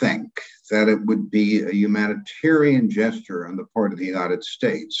would think that it would be a humanitarian gesture on the part of the United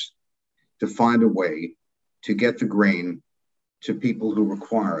States to find a way to get the grain to people who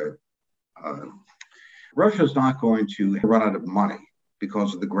require it. Russia's not going to run out of money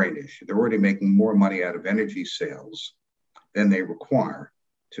because of the grain issue. They're already making more money out of energy sales than they require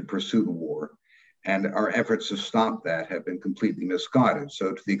to pursue the war. And our efforts to stop that have been completely misguided.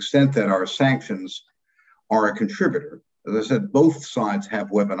 So to the extent that our sanctions are a contributor, as I said, both sides have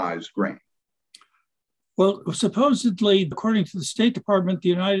weaponized grain. Well, supposedly, according to the State Department, the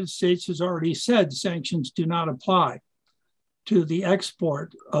United States has already said sanctions do not apply to the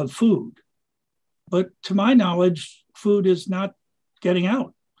export of food. But to my knowledge, food is not getting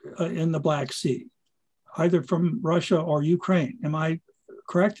out in the Black Sea, either from Russia or Ukraine. Am I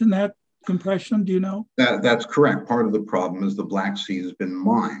correct in that impression? Do you know? That's correct. Part of the problem is the Black Sea has been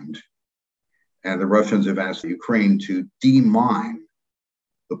mined, and the Russians have asked Ukraine to demine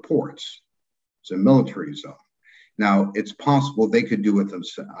the ports. It's a military zone. Now, it's possible they could do it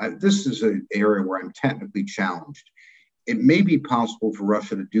themselves. This is an area where I'm technically challenged. It may be possible for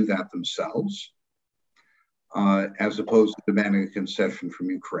Russia to do that themselves, as opposed to demanding a concession from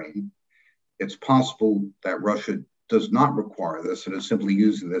Ukraine. It's possible that Russia does not require this and is simply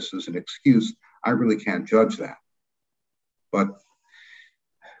using this as an excuse. I really can't judge that. But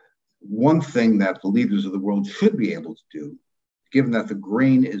one thing that the leaders of the world should be able to do, given that the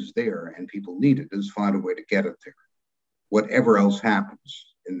grain is there and people need it, is find a way to get it there, whatever else happens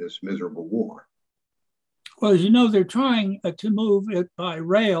in this miserable war. Well, as you know, they're trying to move it by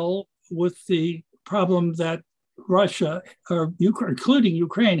rail, with the problem that Russia, or Ukraine, including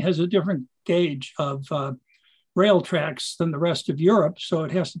Ukraine, has a different gauge of rail tracks than the rest of Europe. So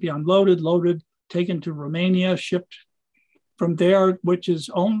it has to be unloaded, loaded, taken to Romania, shipped from there, which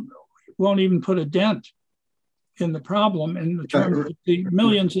won't even put a dent in the problem in the terms of the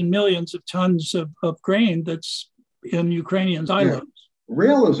millions and millions of tons of grain that's in Ukrainian silos. Yeah.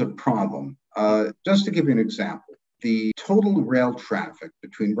 Rail is a problem. Just to give you an example, the total rail traffic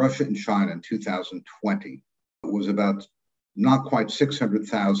between Russia and China in 2020 was about not quite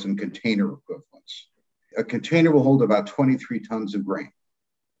 600,000 container equivalents. A container will hold about 23 tons of grain.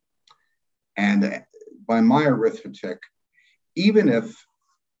 And by my arithmetic, even if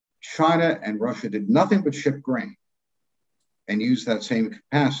China and Russia did nothing but ship grain and use that same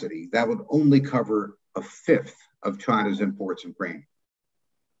capacity, that would only cover a fifth of China's imports of grain.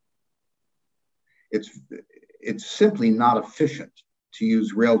 It's simply not efficient to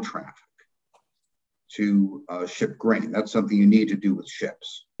use rail traffic to ship grain. That's something you need to do with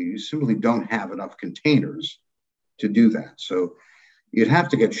ships. You simply don't have enough containers to do that. So you'd have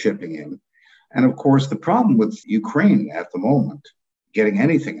to get shipping in. And of course, the problem with Ukraine at the moment, getting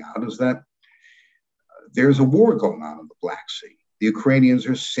anything out, is that there's a war going on in the Black Sea. The Ukrainians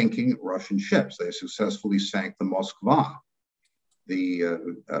are sinking Russian ships. They successfully sank the Moskva, the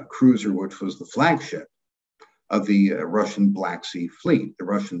cruiser which was the flagship of the Russian Black Sea fleet. The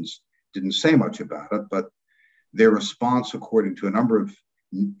Russians didn't say much about it, but their response, according to a number of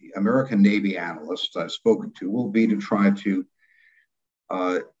American Navy analysts I've spoken to, will be to try to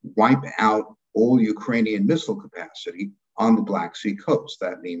wipe out all Ukrainian missile capacity on the Black Sea coast.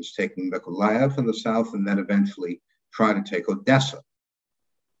 That means taking Mykolaiv in the south and then eventually try to take Odessa.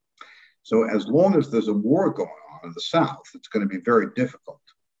 So as long as there's a war going on in the south, it's going to be very difficult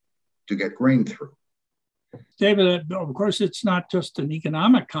to get grain through. David, of course, it's not just an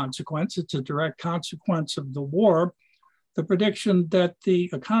economic consequence, it's a direct consequence of the war. The prediction that the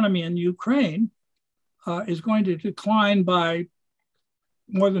economy in Ukraine is going to decline by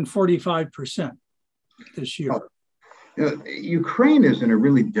more than 45% this year. Ukraine is in a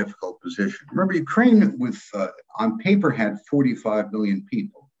really difficult position. Remember, Ukraine, on paper, had 45 million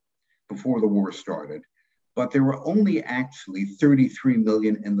people before the war started, but there were only actually 33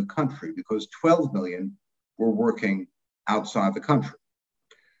 million in the country because 12 million were working outside the country.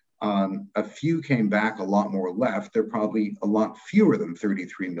 A few came back, a lot more left. There are probably a lot fewer than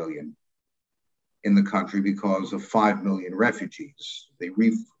 33 million in the country because of 5 million refugees.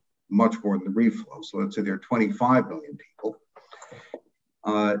 Much more than the reflow. So let's say there are 25 million people.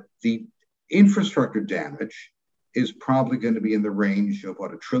 The infrastructure damage is probably going to be in the range of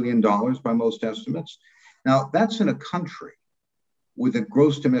 $1 trillion by most estimates. Now, that's in a country with a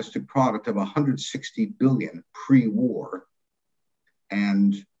gross domestic product of 160 billion pre-war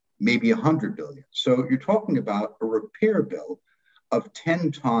and maybe 100 billion. So you're talking about a repair bill of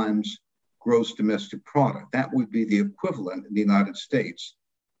 10 times gross domestic product. That would be the equivalent in the United States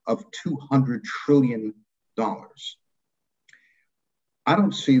of $200 trillion. I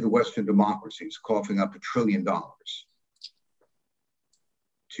don't see the Western democracies coughing up $1 trillion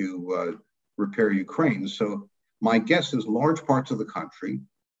to repair Ukraine. So my guess is large parts of the country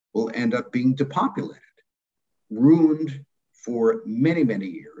will end up being depopulated, ruined for many, many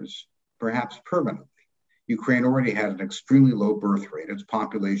years, perhaps permanently. Ukraine already had an extremely low birth rate. Its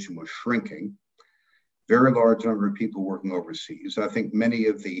population was shrinking. Very large number of people working overseas. I think many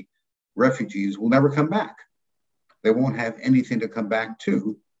of the refugees will never come back. They won't have anything to come back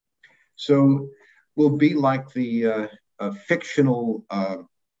to. So we'll be like the fictional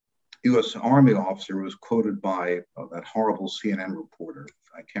U.S. Army officer who was quoted by that horrible CNN reporter.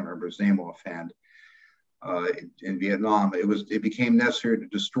 I can't remember his name offhand. In Vietnam, it became necessary to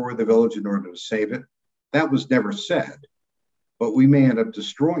destroy the village in order to save it. That was never said, but we may end up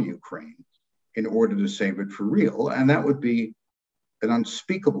destroying Ukraine in order to save it for real. And that would be an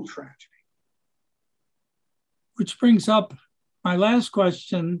unspeakable tragedy. Which brings up my last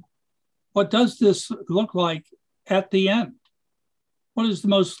question. What does this look like at the end? What is the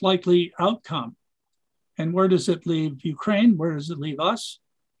most likely outcome? And where does it leave Ukraine? Where does it leave us?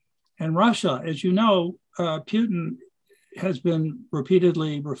 And Russia, as you know, Putin has been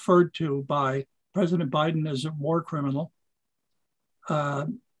repeatedly referred to by President Biden as a war criminal.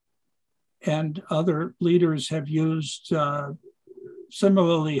 And other leaders have used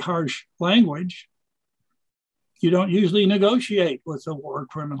similarly harsh language. You don't usually negotiate with a war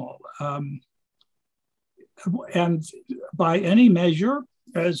criminal. And by any measure,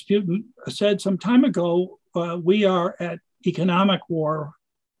 as Putin said some time ago, we are at economic war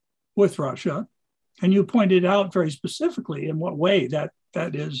with Russia. And you pointed out very specifically in what way that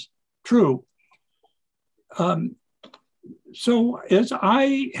is true. So as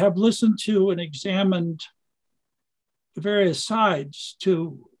I have listened to and examined the various sides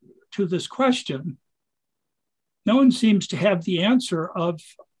to this question, no one seems to have the answer of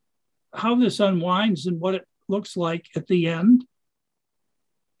how this unwinds and what it looks like at the end,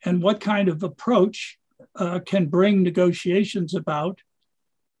 and what kind of approach can bring negotiations about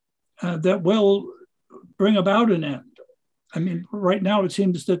that will bring about an end. I mean, right now it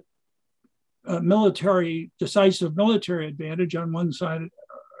seems that decisive military advantage on one side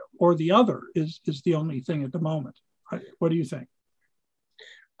or the other is the only thing at the moment. What do you think?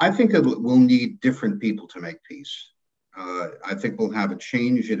 I think we'll need different people to make peace. I think we'll have a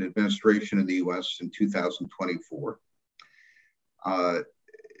change in administration in the US in 2024.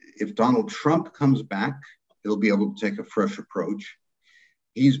 If Donald Trump comes back, he'll be able to take a fresh approach.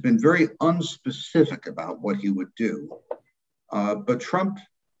 He's been very unspecific about what he would do. But Trump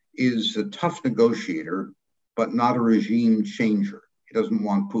is a tough negotiator, but not a regime changer. He doesn't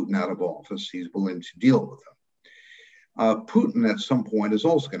want Putin out of office. He's willing to deal with him. Putin at some point is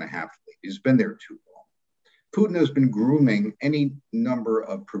also going to have to leave. He's been there too long. Putin has been grooming any number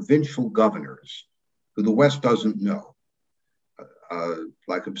of provincial governors who the West doesn't know,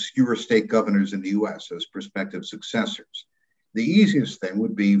 like obscure state governors in the US as prospective successors. The easiest thing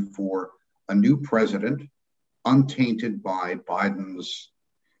would be for a new president, untainted by Biden's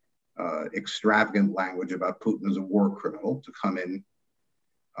extravagant language about Putin as a war criminal, to come in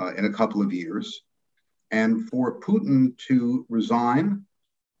a couple of years, and for Putin to resign,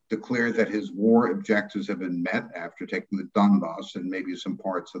 declare that his war objectives have been met after taking the Donbass and maybe some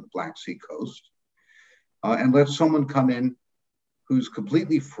parts of the Black Sea coast, and let someone come in who's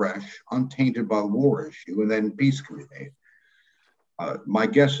completely fresh, untainted by the war issue, and then peace can be made. My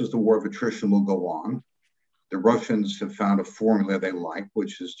guess is the war of attrition will go on. The Russians have found a formula they like,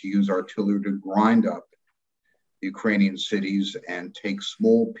 which is to use artillery to grind up the Ukrainian cities and take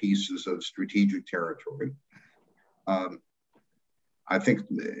small pieces of strategic territory. I think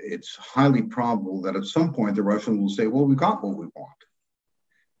it's highly probable that at some point the Russians will say, well, we got what we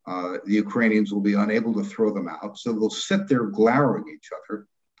want. The Ukrainians will be unable to throw them out, so they'll sit there glowering at each other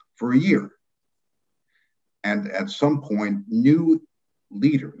for a year. And at some point, new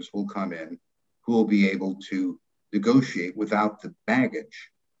leaders will come in who will be able to negotiate without the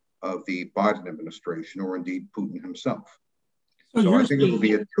baggage of the Biden administration or indeed Putin himself. So I think it will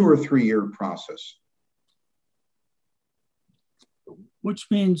be a 2 or 3 year process. Which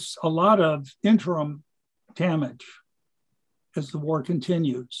means a lot of interim damage as the war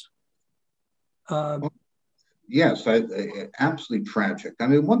continues. Yes, absolutely tragic. I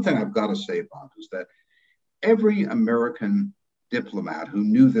mean, one thing I've got to say, Bob, is that every American diplomat who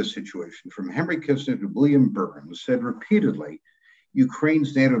knew this situation, from Henry Kissinger to William Burns, said repeatedly,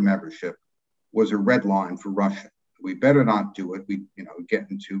 Ukraine's NATO membership was a red line for Russia. We better not do it. We, get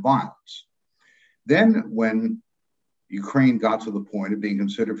into violence. Then when Ukraine got to the point of being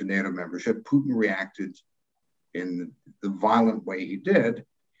considered for NATO membership, Putin reacted in the violent way he did.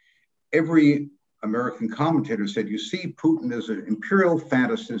 Every American commentator said, you see, Putin is an imperial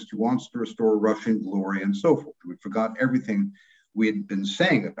fantasist who wants to restore Russian glory and so forth. We forgot everything we had been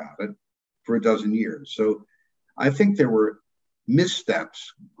saying about it for a dozen years. So I think there were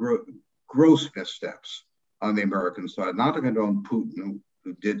missteps, gross missteps on the American side, not to condone Putin,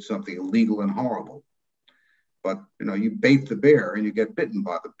 who did something illegal and horrible. But, you bait the bear and you get bitten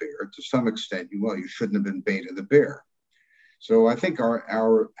by the bear. To some extent, you shouldn't have been baiting the bear. So I think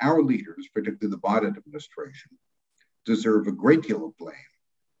our leaders, particularly the Biden administration, deserve a great deal of blame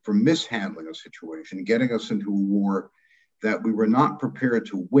for mishandling a situation, getting us into a war that we were not prepared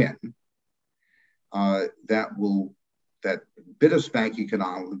to win, that bit us back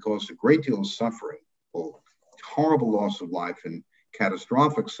economically, caused a great deal of suffering, horrible loss of life and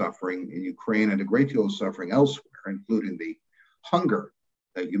catastrophic suffering in Ukraine, and a great deal of suffering elsewhere, including the hunger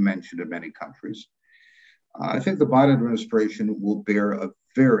that you mentioned in many countries. I think the Biden administration will bear a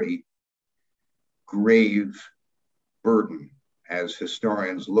very grave burden as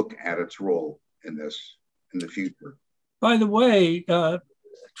historians look at its role in this in the future. By the way,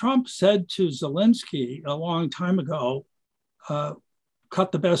 Trump said to Zelensky a long time ago,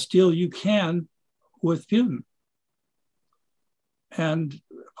 cut the best deal you can with Putin. And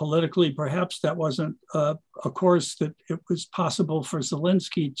politically, perhaps that wasn't a course that it was possible for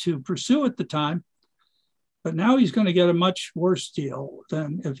Zelensky to pursue at the time. But now he's going to get a much worse deal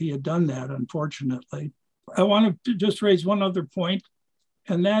than if he had done that, unfortunately. I want to just raise one other point,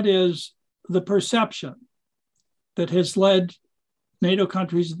 and that is the perception that has led NATO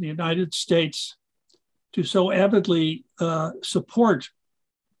countries in the United States to so avidly support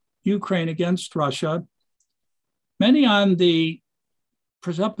Ukraine against Russia. Many on the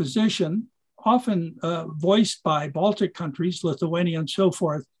presupposition, often voiced by Baltic countries, Lithuania and so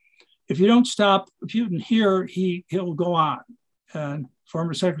forth, if you don't stop Putin here, he'll go on. And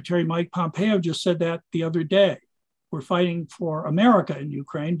former Secretary Mike Pompeo just said that the other day. We're fighting for America in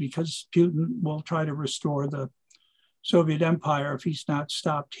Ukraine because Putin will try to restore the Soviet Empire if he's not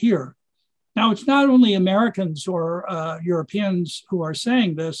stopped here. Now, it's not only Americans or Europeans who are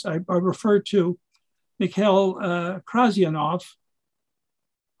saying this. I refer to Mikhail Krasyanov,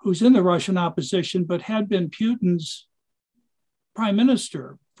 who's in the Russian opposition, but had been Putin's prime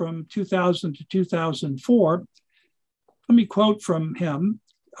minister from 2000 to 2004. Let me quote from him.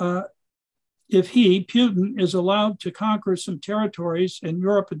 If he, Putin, is allowed to conquer some territories and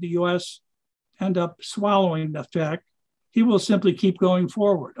Europe and the US end up swallowing the fact, he will simply keep going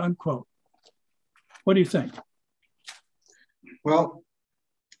forward, unquote. What do you think? Well,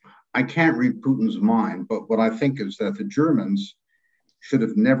 I can't read Putin's mind, but what I think is that the Germans should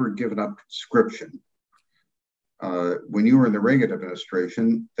have never given up conscription. When you were in the Reagan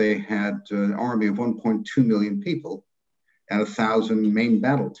administration, they had an army of 1.2 million people and 1,000 main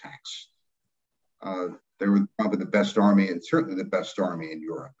battle tanks. They were probably the best army, and certainly the best army in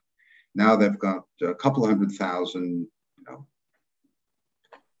Europe. Now they've got a couple of 100,000,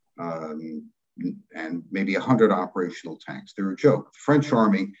 and maybe 100 operational tanks. They're a joke. The French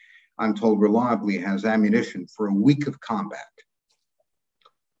army, I'm told, reliably has ammunition for a week of combat.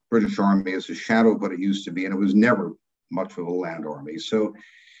 British army is a shadow of what it used to be, and it was never much of a land army. So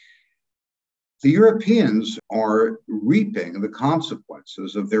the Europeans are reaping the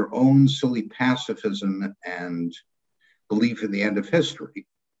consequences of their own silly pacifism and belief in the end of history.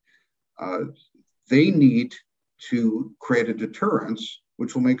 They need to create a deterrence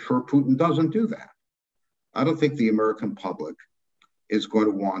which will make sure Putin doesn't do that. I don't think the American public is going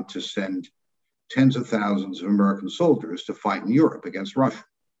to want to send tens of thousands of American soldiers to fight in Europe against Russia.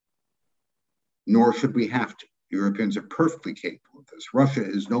 Nor should we have to. Europeans are perfectly capable of this. Russia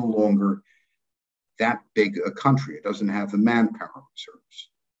is no longer that big a country. It doesn't have the manpower reserves.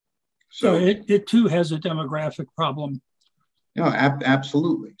 So it too has a demographic problem.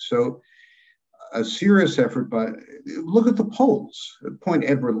 Absolutely. So a serious effort by, look at the Poles, the point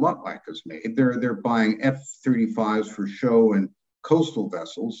Edward Luttwak has made. They're buying F-35s for show and coastal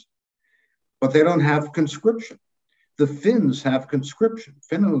vessels, but they don't have conscription. The Finns have conscription.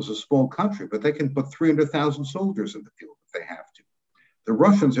 Finland is a small country, but they can put 300,000 soldiers in the field if they have to. The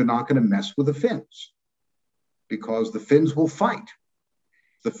Russians are not going to mess with the Finns because the Finns will fight.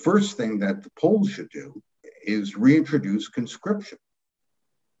 The first thing that the Poles should do is reintroduce conscription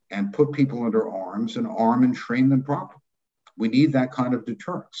and put people under arms and arm and train them properly. We need that kind of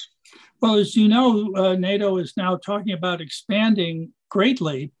deterrence. Well, as you know, NATO is now talking about expanding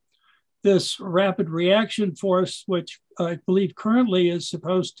greatly this rapid reaction force, which I believe currently is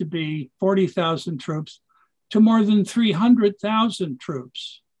supposed to be 40,000 troops, to more than 300,000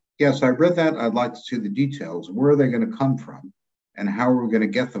 troops. Yes, I read that. I'd like to see the details. Where are they going to come from? And how are we going to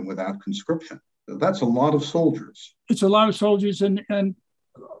get them without conscription? That's a lot of soldiers. It's a lot of soldiers. And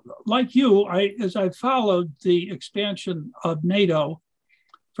like you, as I followed the expansion of NATO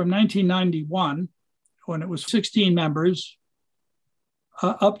from 1991, when it was 16 members,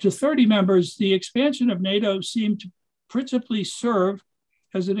 up to 30 members, the expansion of NATO seemed to principally serve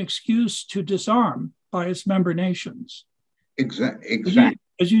as an excuse to disarm by its member nations. Exactly.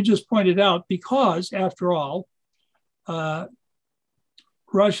 As you just pointed out, because after all,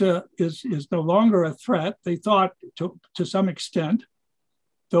 Russia is no longer a threat. They thought to some extent,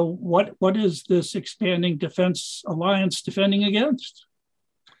 though, what is this expanding defense alliance defending against,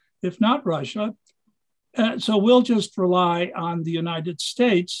 if not Russia? So we'll just rely on the United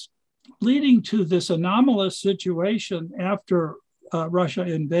States, leading to this anomalous situation after Russia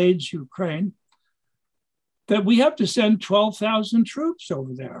invades Ukraine, that we have to send 12,000 troops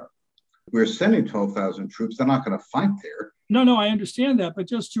over there. We're sending 12,000 troops. They're not going to fight there. No, I understand that. But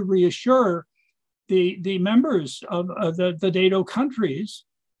just to reassure the members of the NATO countries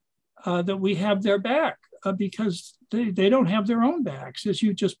that we have their back, because they don't have their own backs, as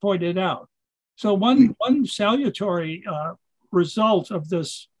you just pointed out. So one salutary result of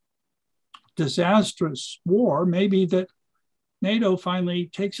this disastrous war may be that NATO finally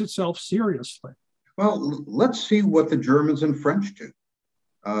takes itself seriously. Well, let's see what the Germans and French do.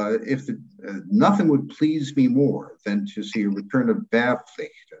 Nothing would please me more than to see a return of Wehrpflicht,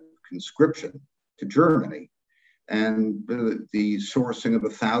 conscription, to Germany, and the sourcing of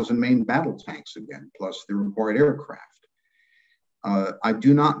 1,000 main battle tanks again, plus the required aircraft. I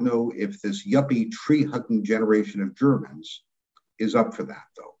do not know if this yuppie tree-hugging generation of Germans is up for that,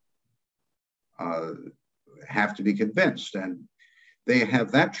 though. Have to be convinced, and they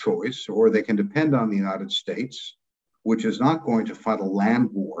have that choice, or they can depend on the United States, which is not going to fight a land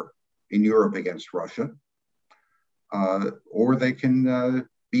war in Europe against Russia, or they can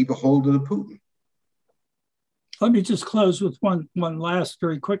be beholden to Putin. Let me just close with one last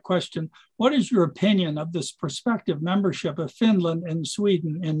very quick question. What is your opinion of this prospective membership of Finland and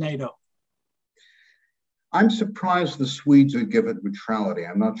Sweden in NATO? I'm surprised the Swedes would give it neutrality.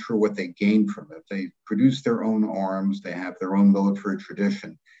 I'm not sure what they gained from it. They produce their own arms. They have their own military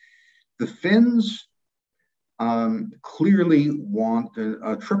tradition. The Finns clearly want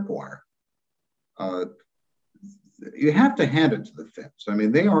a tripwire. You have to hand it to the Finns. I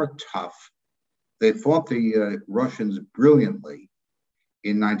mean, they are tough. They fought the Russians brilliantly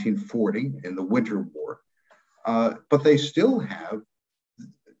in 1940 in the Winter War, but they still have,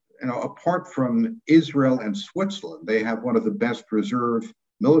 apart from Israel and Switzerland, they have one of the best reserve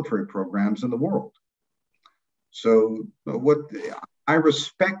military programs in the world. So I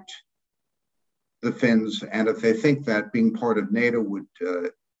respect the Finns, and if they think that being part of NATO would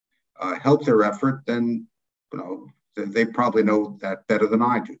help their effort, then they probably know that better than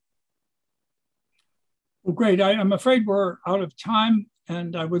I do. Well, great. I'm afraid we're out of time,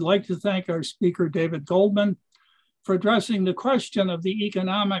 and I would like to thank our speaker, David Goldman, for addressing the question of the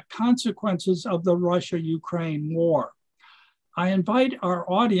economic consequences of the Russia-Ukraine war. I invite our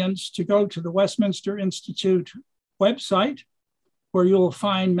audience to go to the Westminster Institute website, where you'll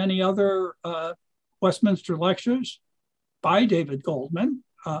find many other Westminster lectures by David Goldman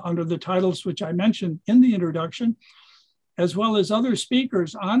under the titles which I mentioned in the introduction, as well as other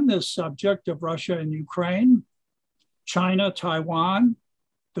speakers on this subject of Russia and Ukraine, China, Taiwan,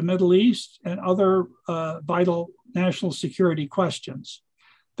 the Middle East, and other vital national security questions.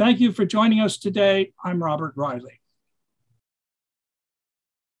 Thank you for joining us today. I'm Robert Riley.